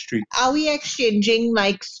business in the street. are we exchanging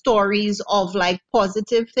like stories of like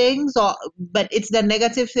positive things, or but it's the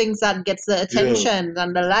negative things that gets the Yo, attention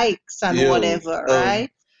and the likes and yo. whatever, right?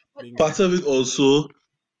 But Part of it also.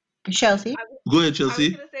 Chelsea? Go ahead, I was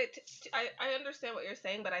Chelsea. gonna say, I understand what you're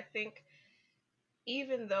saying, but I think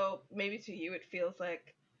even though maybe to you it feels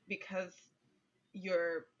like because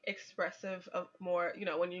you're expressive of more,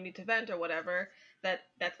 when you need to vent or whatever,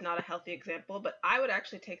 that's not a healthy example. But I would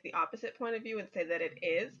actually take the opposite point of view and say that it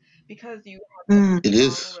is, because you have Mm, such It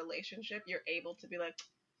a strong is. relationship. You're able to be like,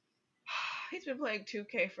 he's been playing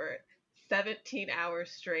 2K for 17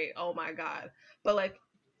 hours straight. Oh my god. But like,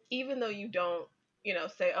 even though you don't,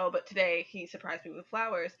 say, oh, but today he surprised me with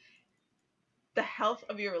flowers, the health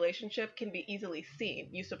of your relationship can be easily seen.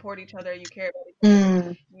 You support each other, you care about each other,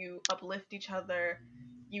 mm, you uplift each other,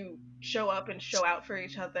 you show up and show out for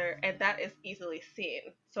each other, and that is easily seen.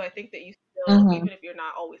 So I think that you still, mm-hmm. even if you're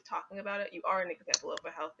not always talking about it, you are an example of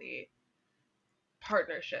a healthy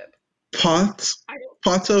partnership. Part I don't.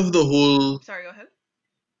 part of the whole Sorry, go ahead.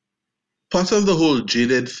 part of the whole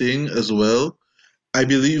jaded thing as well. I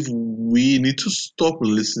believe we need to stop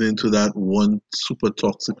listening to that one super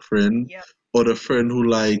toxic friend Yeah. or the friend who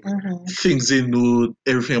like Mm-hmm. thinks they know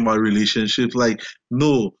everything about relationships. Like,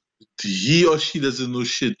 no, he or she doesn't know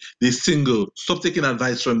shit. They're single. Stop taking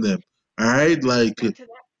advice from them. All right, like And to that,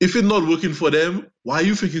 if it's not working for them, why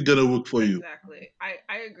you think it's gonna work for you? exactly.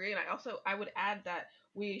 I agree, and I would add that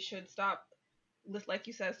we should stop, like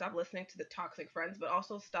you said, stop listening to the toxic friends, but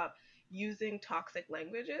also stop using toxic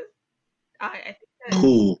languages. I think that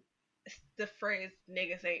Cool. the phrase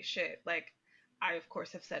 "niggas ain't shit," like, I of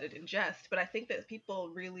course have said it in jest, but I think that people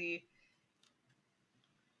really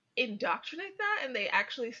indoctrinate that and they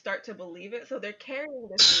actually start to believe it. So they're carrying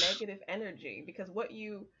this negative energy, because what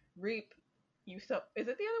you reap, you sow. Is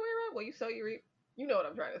it the other way around? What you sow, you reap. You know what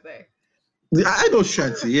I'm trying to say. I know what you're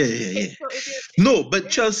trying to say. Yeah, yeah, yeah. So if No, you're but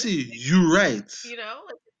very Chelsea, negative, you're right.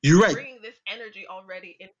 like, You're you're right. bringing this energy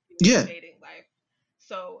already into your Yeah. dating life.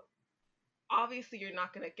 So obviously you're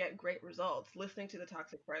not going to get great results listening to the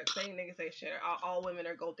toxic friends saying niggas say shit, or all women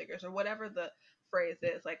are gold diggers, or whatever the phrase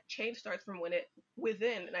is. Like, change starts from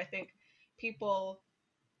within. And I think people,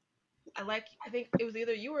 I think it was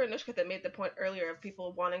either you or Anushka that made the point earlier of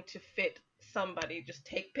people wanting to fit somebody, just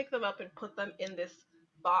pick them up and put them in this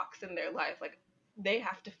box in their life. Like, they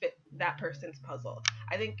have to fit that person's puzzle.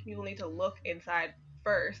 I think people need to look inside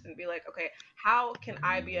first and be like, okay, how can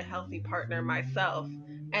I be a healthy partner myself?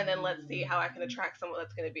 And then let's see how I can attract someone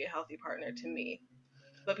that's going to be a healthy partner to me.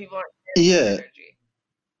 But people aren't carrying that Yeah. energy.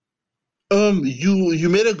 You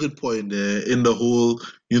made a good point there in the whole,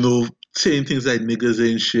 saying things like niggas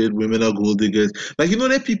ain't shit, women are gold diggers. Like,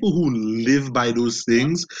 there are people who live by those Yep.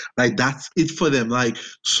 things. Like, that's it for them. Like,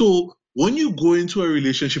 so when you go into a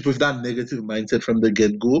relationship with that negative mindset from the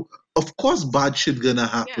get go, of course bad shit gonna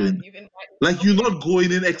Yeah, happen. you've invited. Like, you're not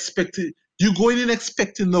going in expecting. You going in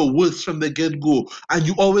expecting the worst from the get go, and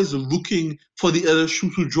you always looking for the other shoe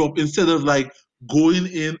to drop instead of like going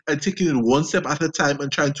in and taking it one step at a time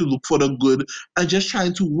and trying to look for the good and just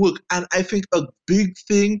trying to work. And I think a big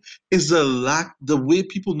thing is the way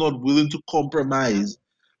people not willing to Yeah. compromise.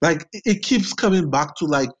 Like it keeps coming back to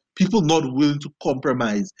like people not willing to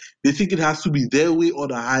compromise. They think it has to be their way or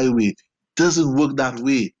the highway. Doesn't work that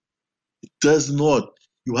way. It does not.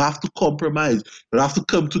 You have to compromise. You have to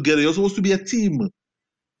come together. You're supposed to be a team.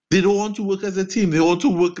 They don't want to work as a team. They want to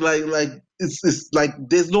work like it's like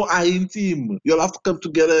there's no I in team. You'll have to come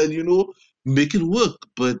together and make it work.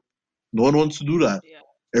 But no one wants to do that. Yeah.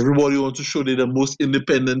 Everybody wants to show they're the most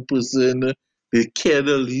independent person. They care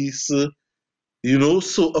the least.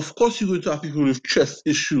 So of course you're going to have people with trust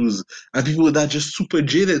issues and people that are just super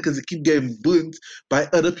jaded because they keep getting burnt by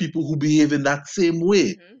other people who behave in that same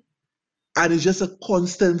way. Mm-hmm. And it's just a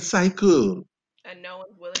constant cycle. And no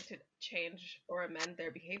one's willing to change or amend their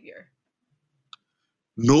behavior.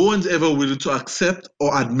 No one's ever willing to accept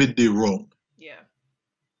or admit they're wrong. Yeah.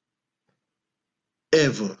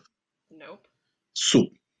 Ever. Nope. So.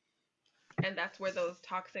 And that's where those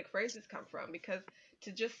toxic phrases come from. Because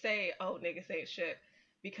to just say, oh, niggas ain't shit,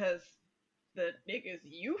 because the niggas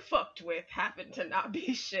you fucked with happen to not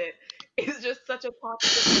be shit, is just such a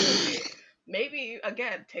toxic. Maybe,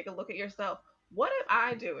 again, take a look at yourself. What am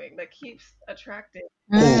I doing that keeps attracting?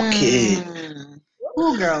 Okay.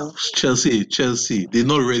 Oh, girl. Chelsea. They're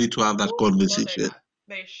not ready to have that conversation. No,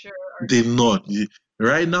 they sure are. They're not.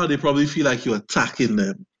 Right now, they probably feel like you're attacking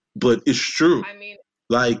them. But it's true. I mean,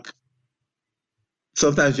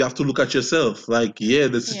 sometimes you have to look at yourself.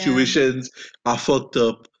 The situations are fucked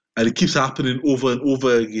up and it keeps happening over and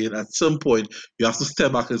over again. At some point, you have to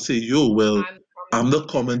step back and say, I'm the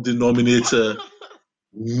common denominator.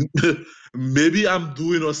 Maybe I'm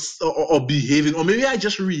doing or behaving, or maybe I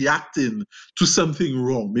just reacting to something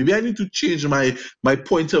wrong. Maybe I need to change my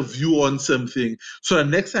point of view on something. So the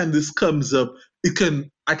next time this comes up, I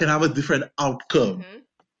can have a different outcome. Mm-hmm.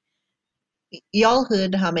 Y'all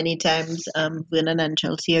heard how many times Vernon and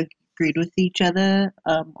Chelsea agreed with each other.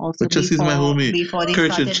 Also, but Chelsea's my homie. Before they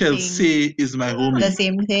Kirch started and Chelsea is my homie. The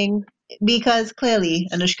same thing, because clearly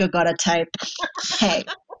Anushka got a type. Hey.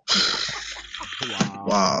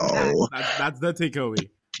 Wow. That's the takeaway.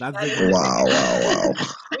 Wow.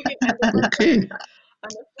 Okay.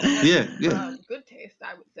 Yeah. Good taste,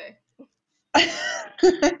 I would say.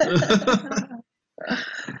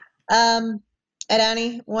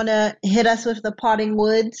 Adani, wanna hit us with the parting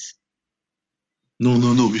words?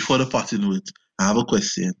 No. Before the parting words, I have a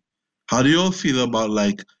question. How do you all feel about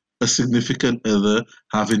a significant other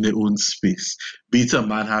having their own space? Be it a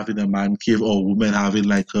man having a man cave or a woman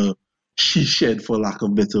having a she shed, for lack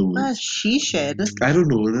of better words. She shed. I don't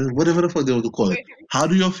know, whatever the fuck they want to call it. How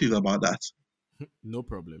do you all feel about that? No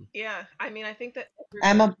problem. Yeah, I mean, I think that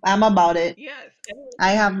I'm about it. Yes, I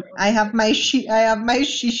have my she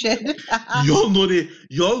shed. Y'all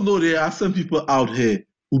know there are some people out here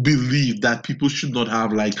who believe that people should not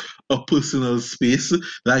have a personal space.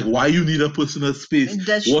 Why you need a personal space?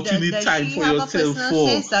 You need time for yourself for?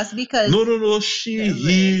 Space? That's because no,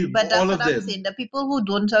 he, but that's all what of I'm them. saying. The people who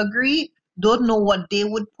don't agree don't know what they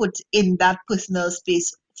would put in that personal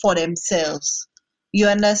space for themselves. You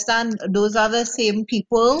understand? Those are the same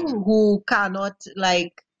people who cannot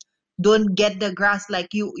don't get the grass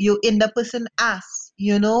you in the person ass,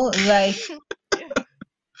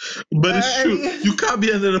 But it's true. You can't be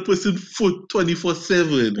under the person's foot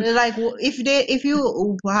 24/7. If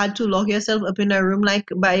you had to lock yourself up in a room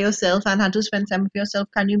by yourself and had to spend time with yourself,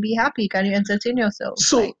 can you be happy? Can you entertain yourself?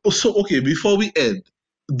 So okay, before we end,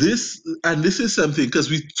 this is something, because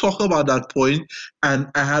we talk about that point, and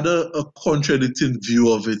I had a contradicting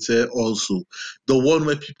view of it also. The one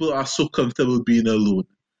where people are so comfortable being alone.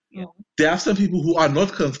 Yeah. There are some people who are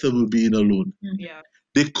not comfortable being alone. Yeah.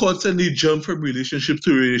 They constantly jump from relationship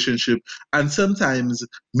to relationship, and sometimes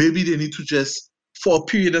maybe they need to just, for a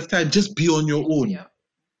period of time, just be on your own. Yeah.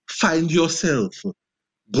 Find yourself.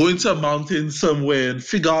 Go into a mountain somewhere and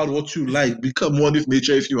figure out what you like. Become one with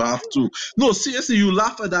nature if you have to. No, seriously, you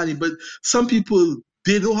laugh at that, but some people,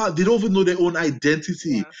 they don't even know their own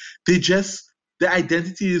identity. Yeah. Their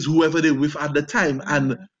identity is whoever they're with at the time,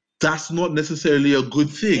 and that's not necessarily a good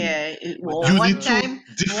thing. Yeah. One time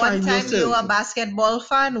you're a basketball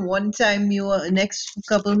fan. One time next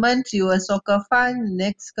couple months you're a soccer fan.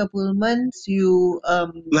 Next couple months you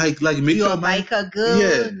make you're a biker girl.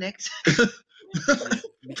 Yeah. Next.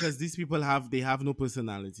 Because these people have no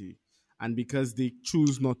personality, and because they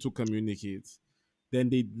choose not to communicate, then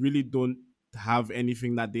they really don't have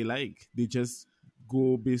anything that they like. They just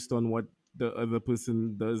go based on what the other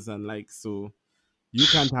person does and likes. So you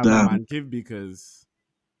can't have a man cave because,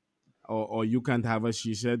 or you can't have a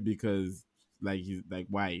she shed because, why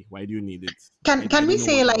do you need it? Can we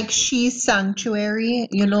say she sanctuary?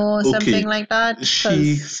 Something like that.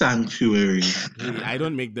 She sanctuary. Hey, I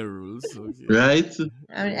don't make the rules, okay. Right?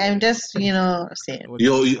 I'm just saying what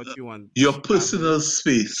you want. Your personal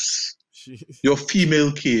space. Your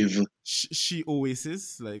female cave. She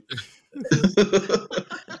oasis, like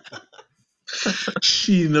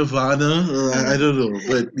She Nirvana. I don't know,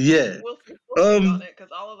 but yeah. We'll see on it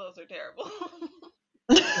because all of those are terrible.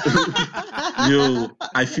 Yo,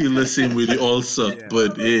 I feel the same way they all suck, yeah.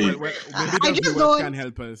 but hey, Well, maybe I the just viewers don't. can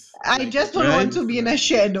help us. I Like, just don't right? want to be in a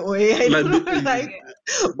shed, or I Like, don't know, like,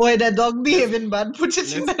 or the dog behaving bad, put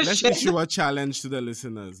it in a let's shed. issue a challenge to the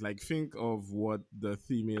listeners. Like, think of what the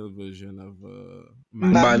female version of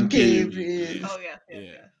Man cave. is. Oh yes, yes, Yeah.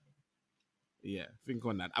 yes. Yeah, think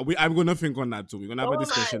on that. I'm gonna think on that too. We're gonna have So a am I.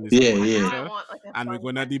 discussion this Yeah, evening yeah. Now I later, want like a and we're fun,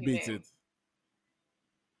 gonna catchy debate name. it.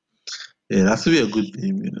 Yeah, that's to be a good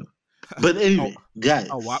name, you know. But anyway, guys.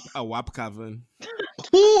 A WAP cavern.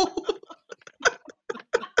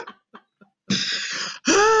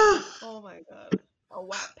 Oh my god. A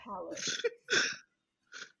WAP palace.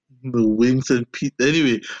 The wings and Pete.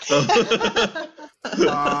 Anyway,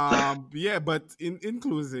 Yeah, but in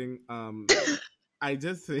closing, I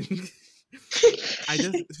just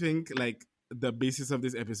think like the basis of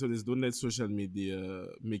this episode is don't let social media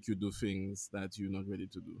make you do things that you're not ready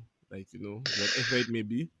to do. Like, whatever it may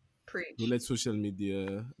be. Preach. Don't let social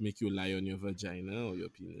media make you lie on your vagina or your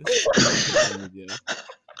penis. Don't let social media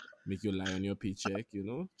make you lie on your paycheck.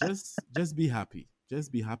 Just be happy. Just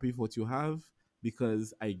be happy for what you have,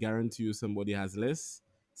 because I guarantee you somebody has less,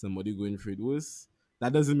 somebody going through it worse.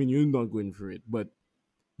 That doesn't mean you're not going through it, but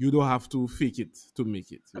you don't have to fake it to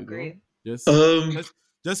make it. Agreed.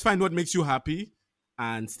 Just find what makes you happy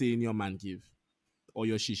and stay in your man cave or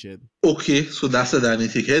your she shed. okay, so that's a Danny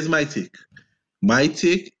take. Here's my take. My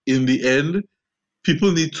take, in the end,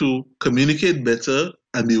 people need to communicate better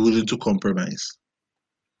and be willing to compromise.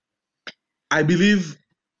 I believe,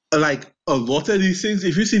 like a lot of these things,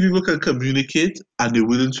 if you see people can communicate and they're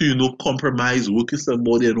willing to, compromise, work with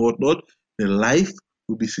somebody and whatnot, their life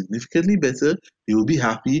will be significantly better. They will be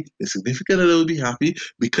happy. The significant other will be happy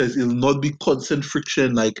because it'll not be constant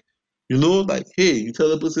friction. Like, like, hey, you tell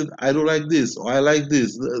the person, I don't like this or I like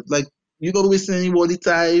this. Like, you don't waste anybody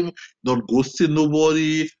time, not ghosting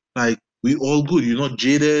nobody. Like, we all good. You're not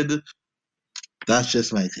jaded. That's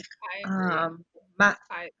just my take. I agree. My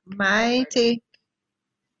my take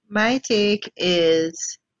my take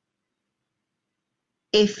is,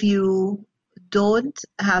 if you don't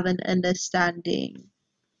have an understanding,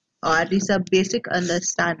 or at least a basic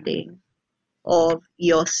understanding of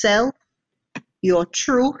yourself, your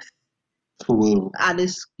truth, Cool. and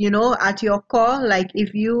is at your core, like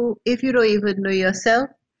if you don't even know yourself,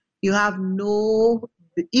 you have no,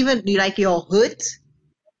 even like your hurt,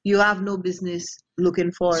 you have no business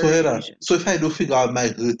looking for a resolution. So if I don't figure out my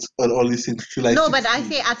hurt and all these things, feel like No, but I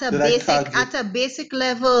say at a basic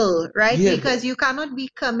level, right? Yeah, because you cannot be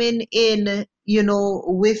coming in,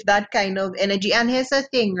 with that kind of energy. And here's the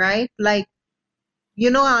thing, right? Like,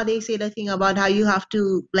 how they say the thing about how you have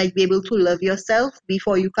to like be able to love yourself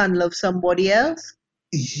before you can love somebody else,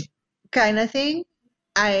 kind of thing.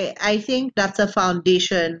 I think that's a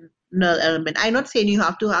foundational element. I'm not saying you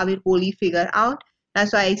have to have it wholly figured out.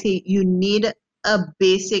 That's why I say you need a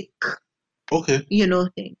basic, okay,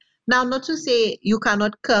 thing. Now, not to say you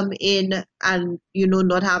cannot come in and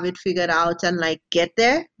not have it figured out and like get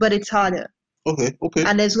there, but it's harder. Okay.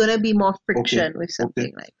 And there's gonna be more friction with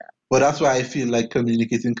something like that. But that's why I feel like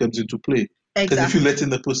communicating comes into play. Because Exactly. if you're letting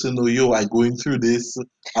the person know, yo, I'm going through this,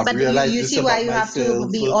 I've realized you this see about why you myself. have to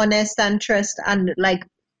be honest and trust and like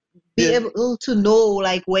be able to know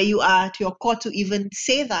like where you are at your core to even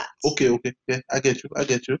say that. Okay. Yeah, I get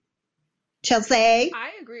you. Chelsea?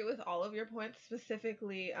 I agree with all of your points,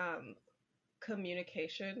 specifically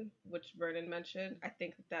communication, which Vernon mentioned. I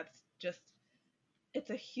think that's just, it's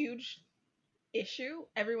a huge issue.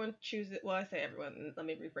 Everyone chooses, well, I say everyone, let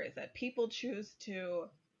me rephrase that. People choose to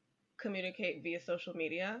communicate via social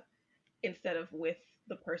media instead of with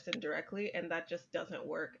the person directly, and that just doesn't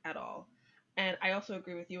work at all. And I also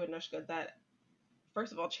agree with you, Anushka, that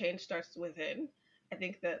first of all, change starts within. I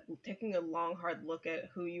think that taking a long, hard look at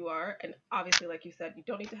who you are, and obviously, like you said, you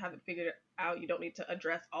don't need to have it figured out. You don't need to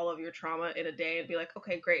address all of your trauma in a day and be like,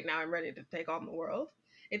 okay, great, now I'm ready to take on the world.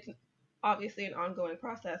 It's obviously an ongoing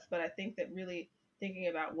process, but I think that really thinking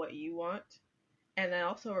about what you want, and then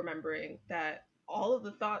also remembering that all of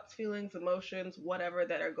the thoughts, feelings, emotions, whatever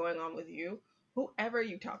that are going on with you, whoever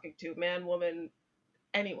you're talking to, man, woman,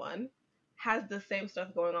 anyone, has the same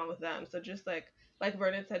stuff going on with them. So just like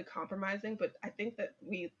Vernon said, compromising, but I think that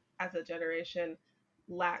we as a generation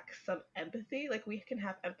lack some empathy. Like we can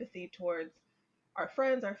have empathy towards our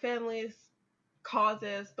friends, our families,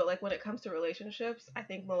 causes, but like when it comes to relationships, I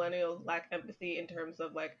think millennials lack empathy in terms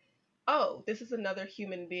of like, oh, this is another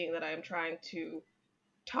human being that I am trying to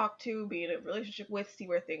talk to, be in a relationship with, see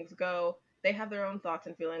where things go. They have their own thoughts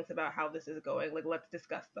and feelings about how this is going. Like, let's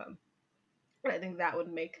discuss them. And I think that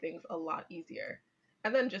would make things a lot easier.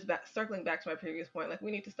 And then just circling back to my previous point, like, we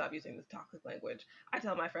need to stop using this toxic language. I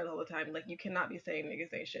tell my friends all the time, like, you cannot be saying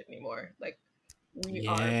niggas ain't shit anymore. Like, we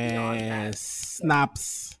are beyond that.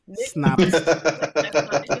 Snaps. Like, it's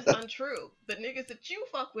just untrue. The niggas that you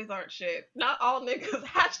fuck with aren't shit. Not all niggas.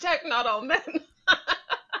 # not all men.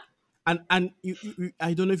 And you,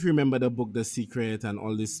 I don't know if you remember the book The Secret and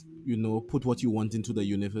all this, put what you want into the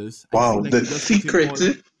universe. Wow, The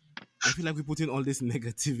Secret. I feel like we put in all this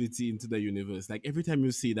negativity into the universe. Like every time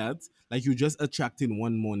you see that, like you're just attracting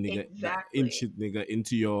one more nigga, exactly. shit nigga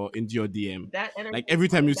into your DM. That energy, like every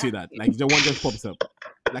time you see that, like the one just pops up,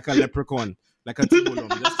 like a leprechaun, like a Tibolum.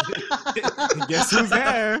 Guess who's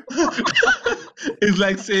there? It's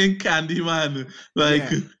like saying Candyman. Like, like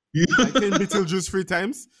saying Beetlejuice 3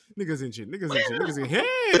 times. Niggas ain't shit. Niggas ain't shit. Niggas ain't hey.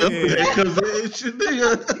 Niggas ain't shit.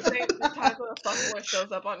 Nigga. The type of fuckboy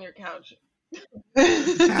shows up on your couch.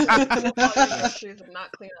 Please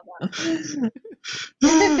not clean up.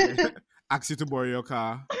 Ask you to borrow your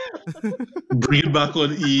car. Bring it back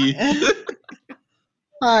on E.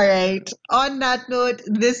 All right. On that note,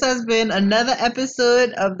 this has been another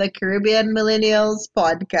episode of the Caribbean Millennials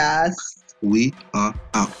podcast. We are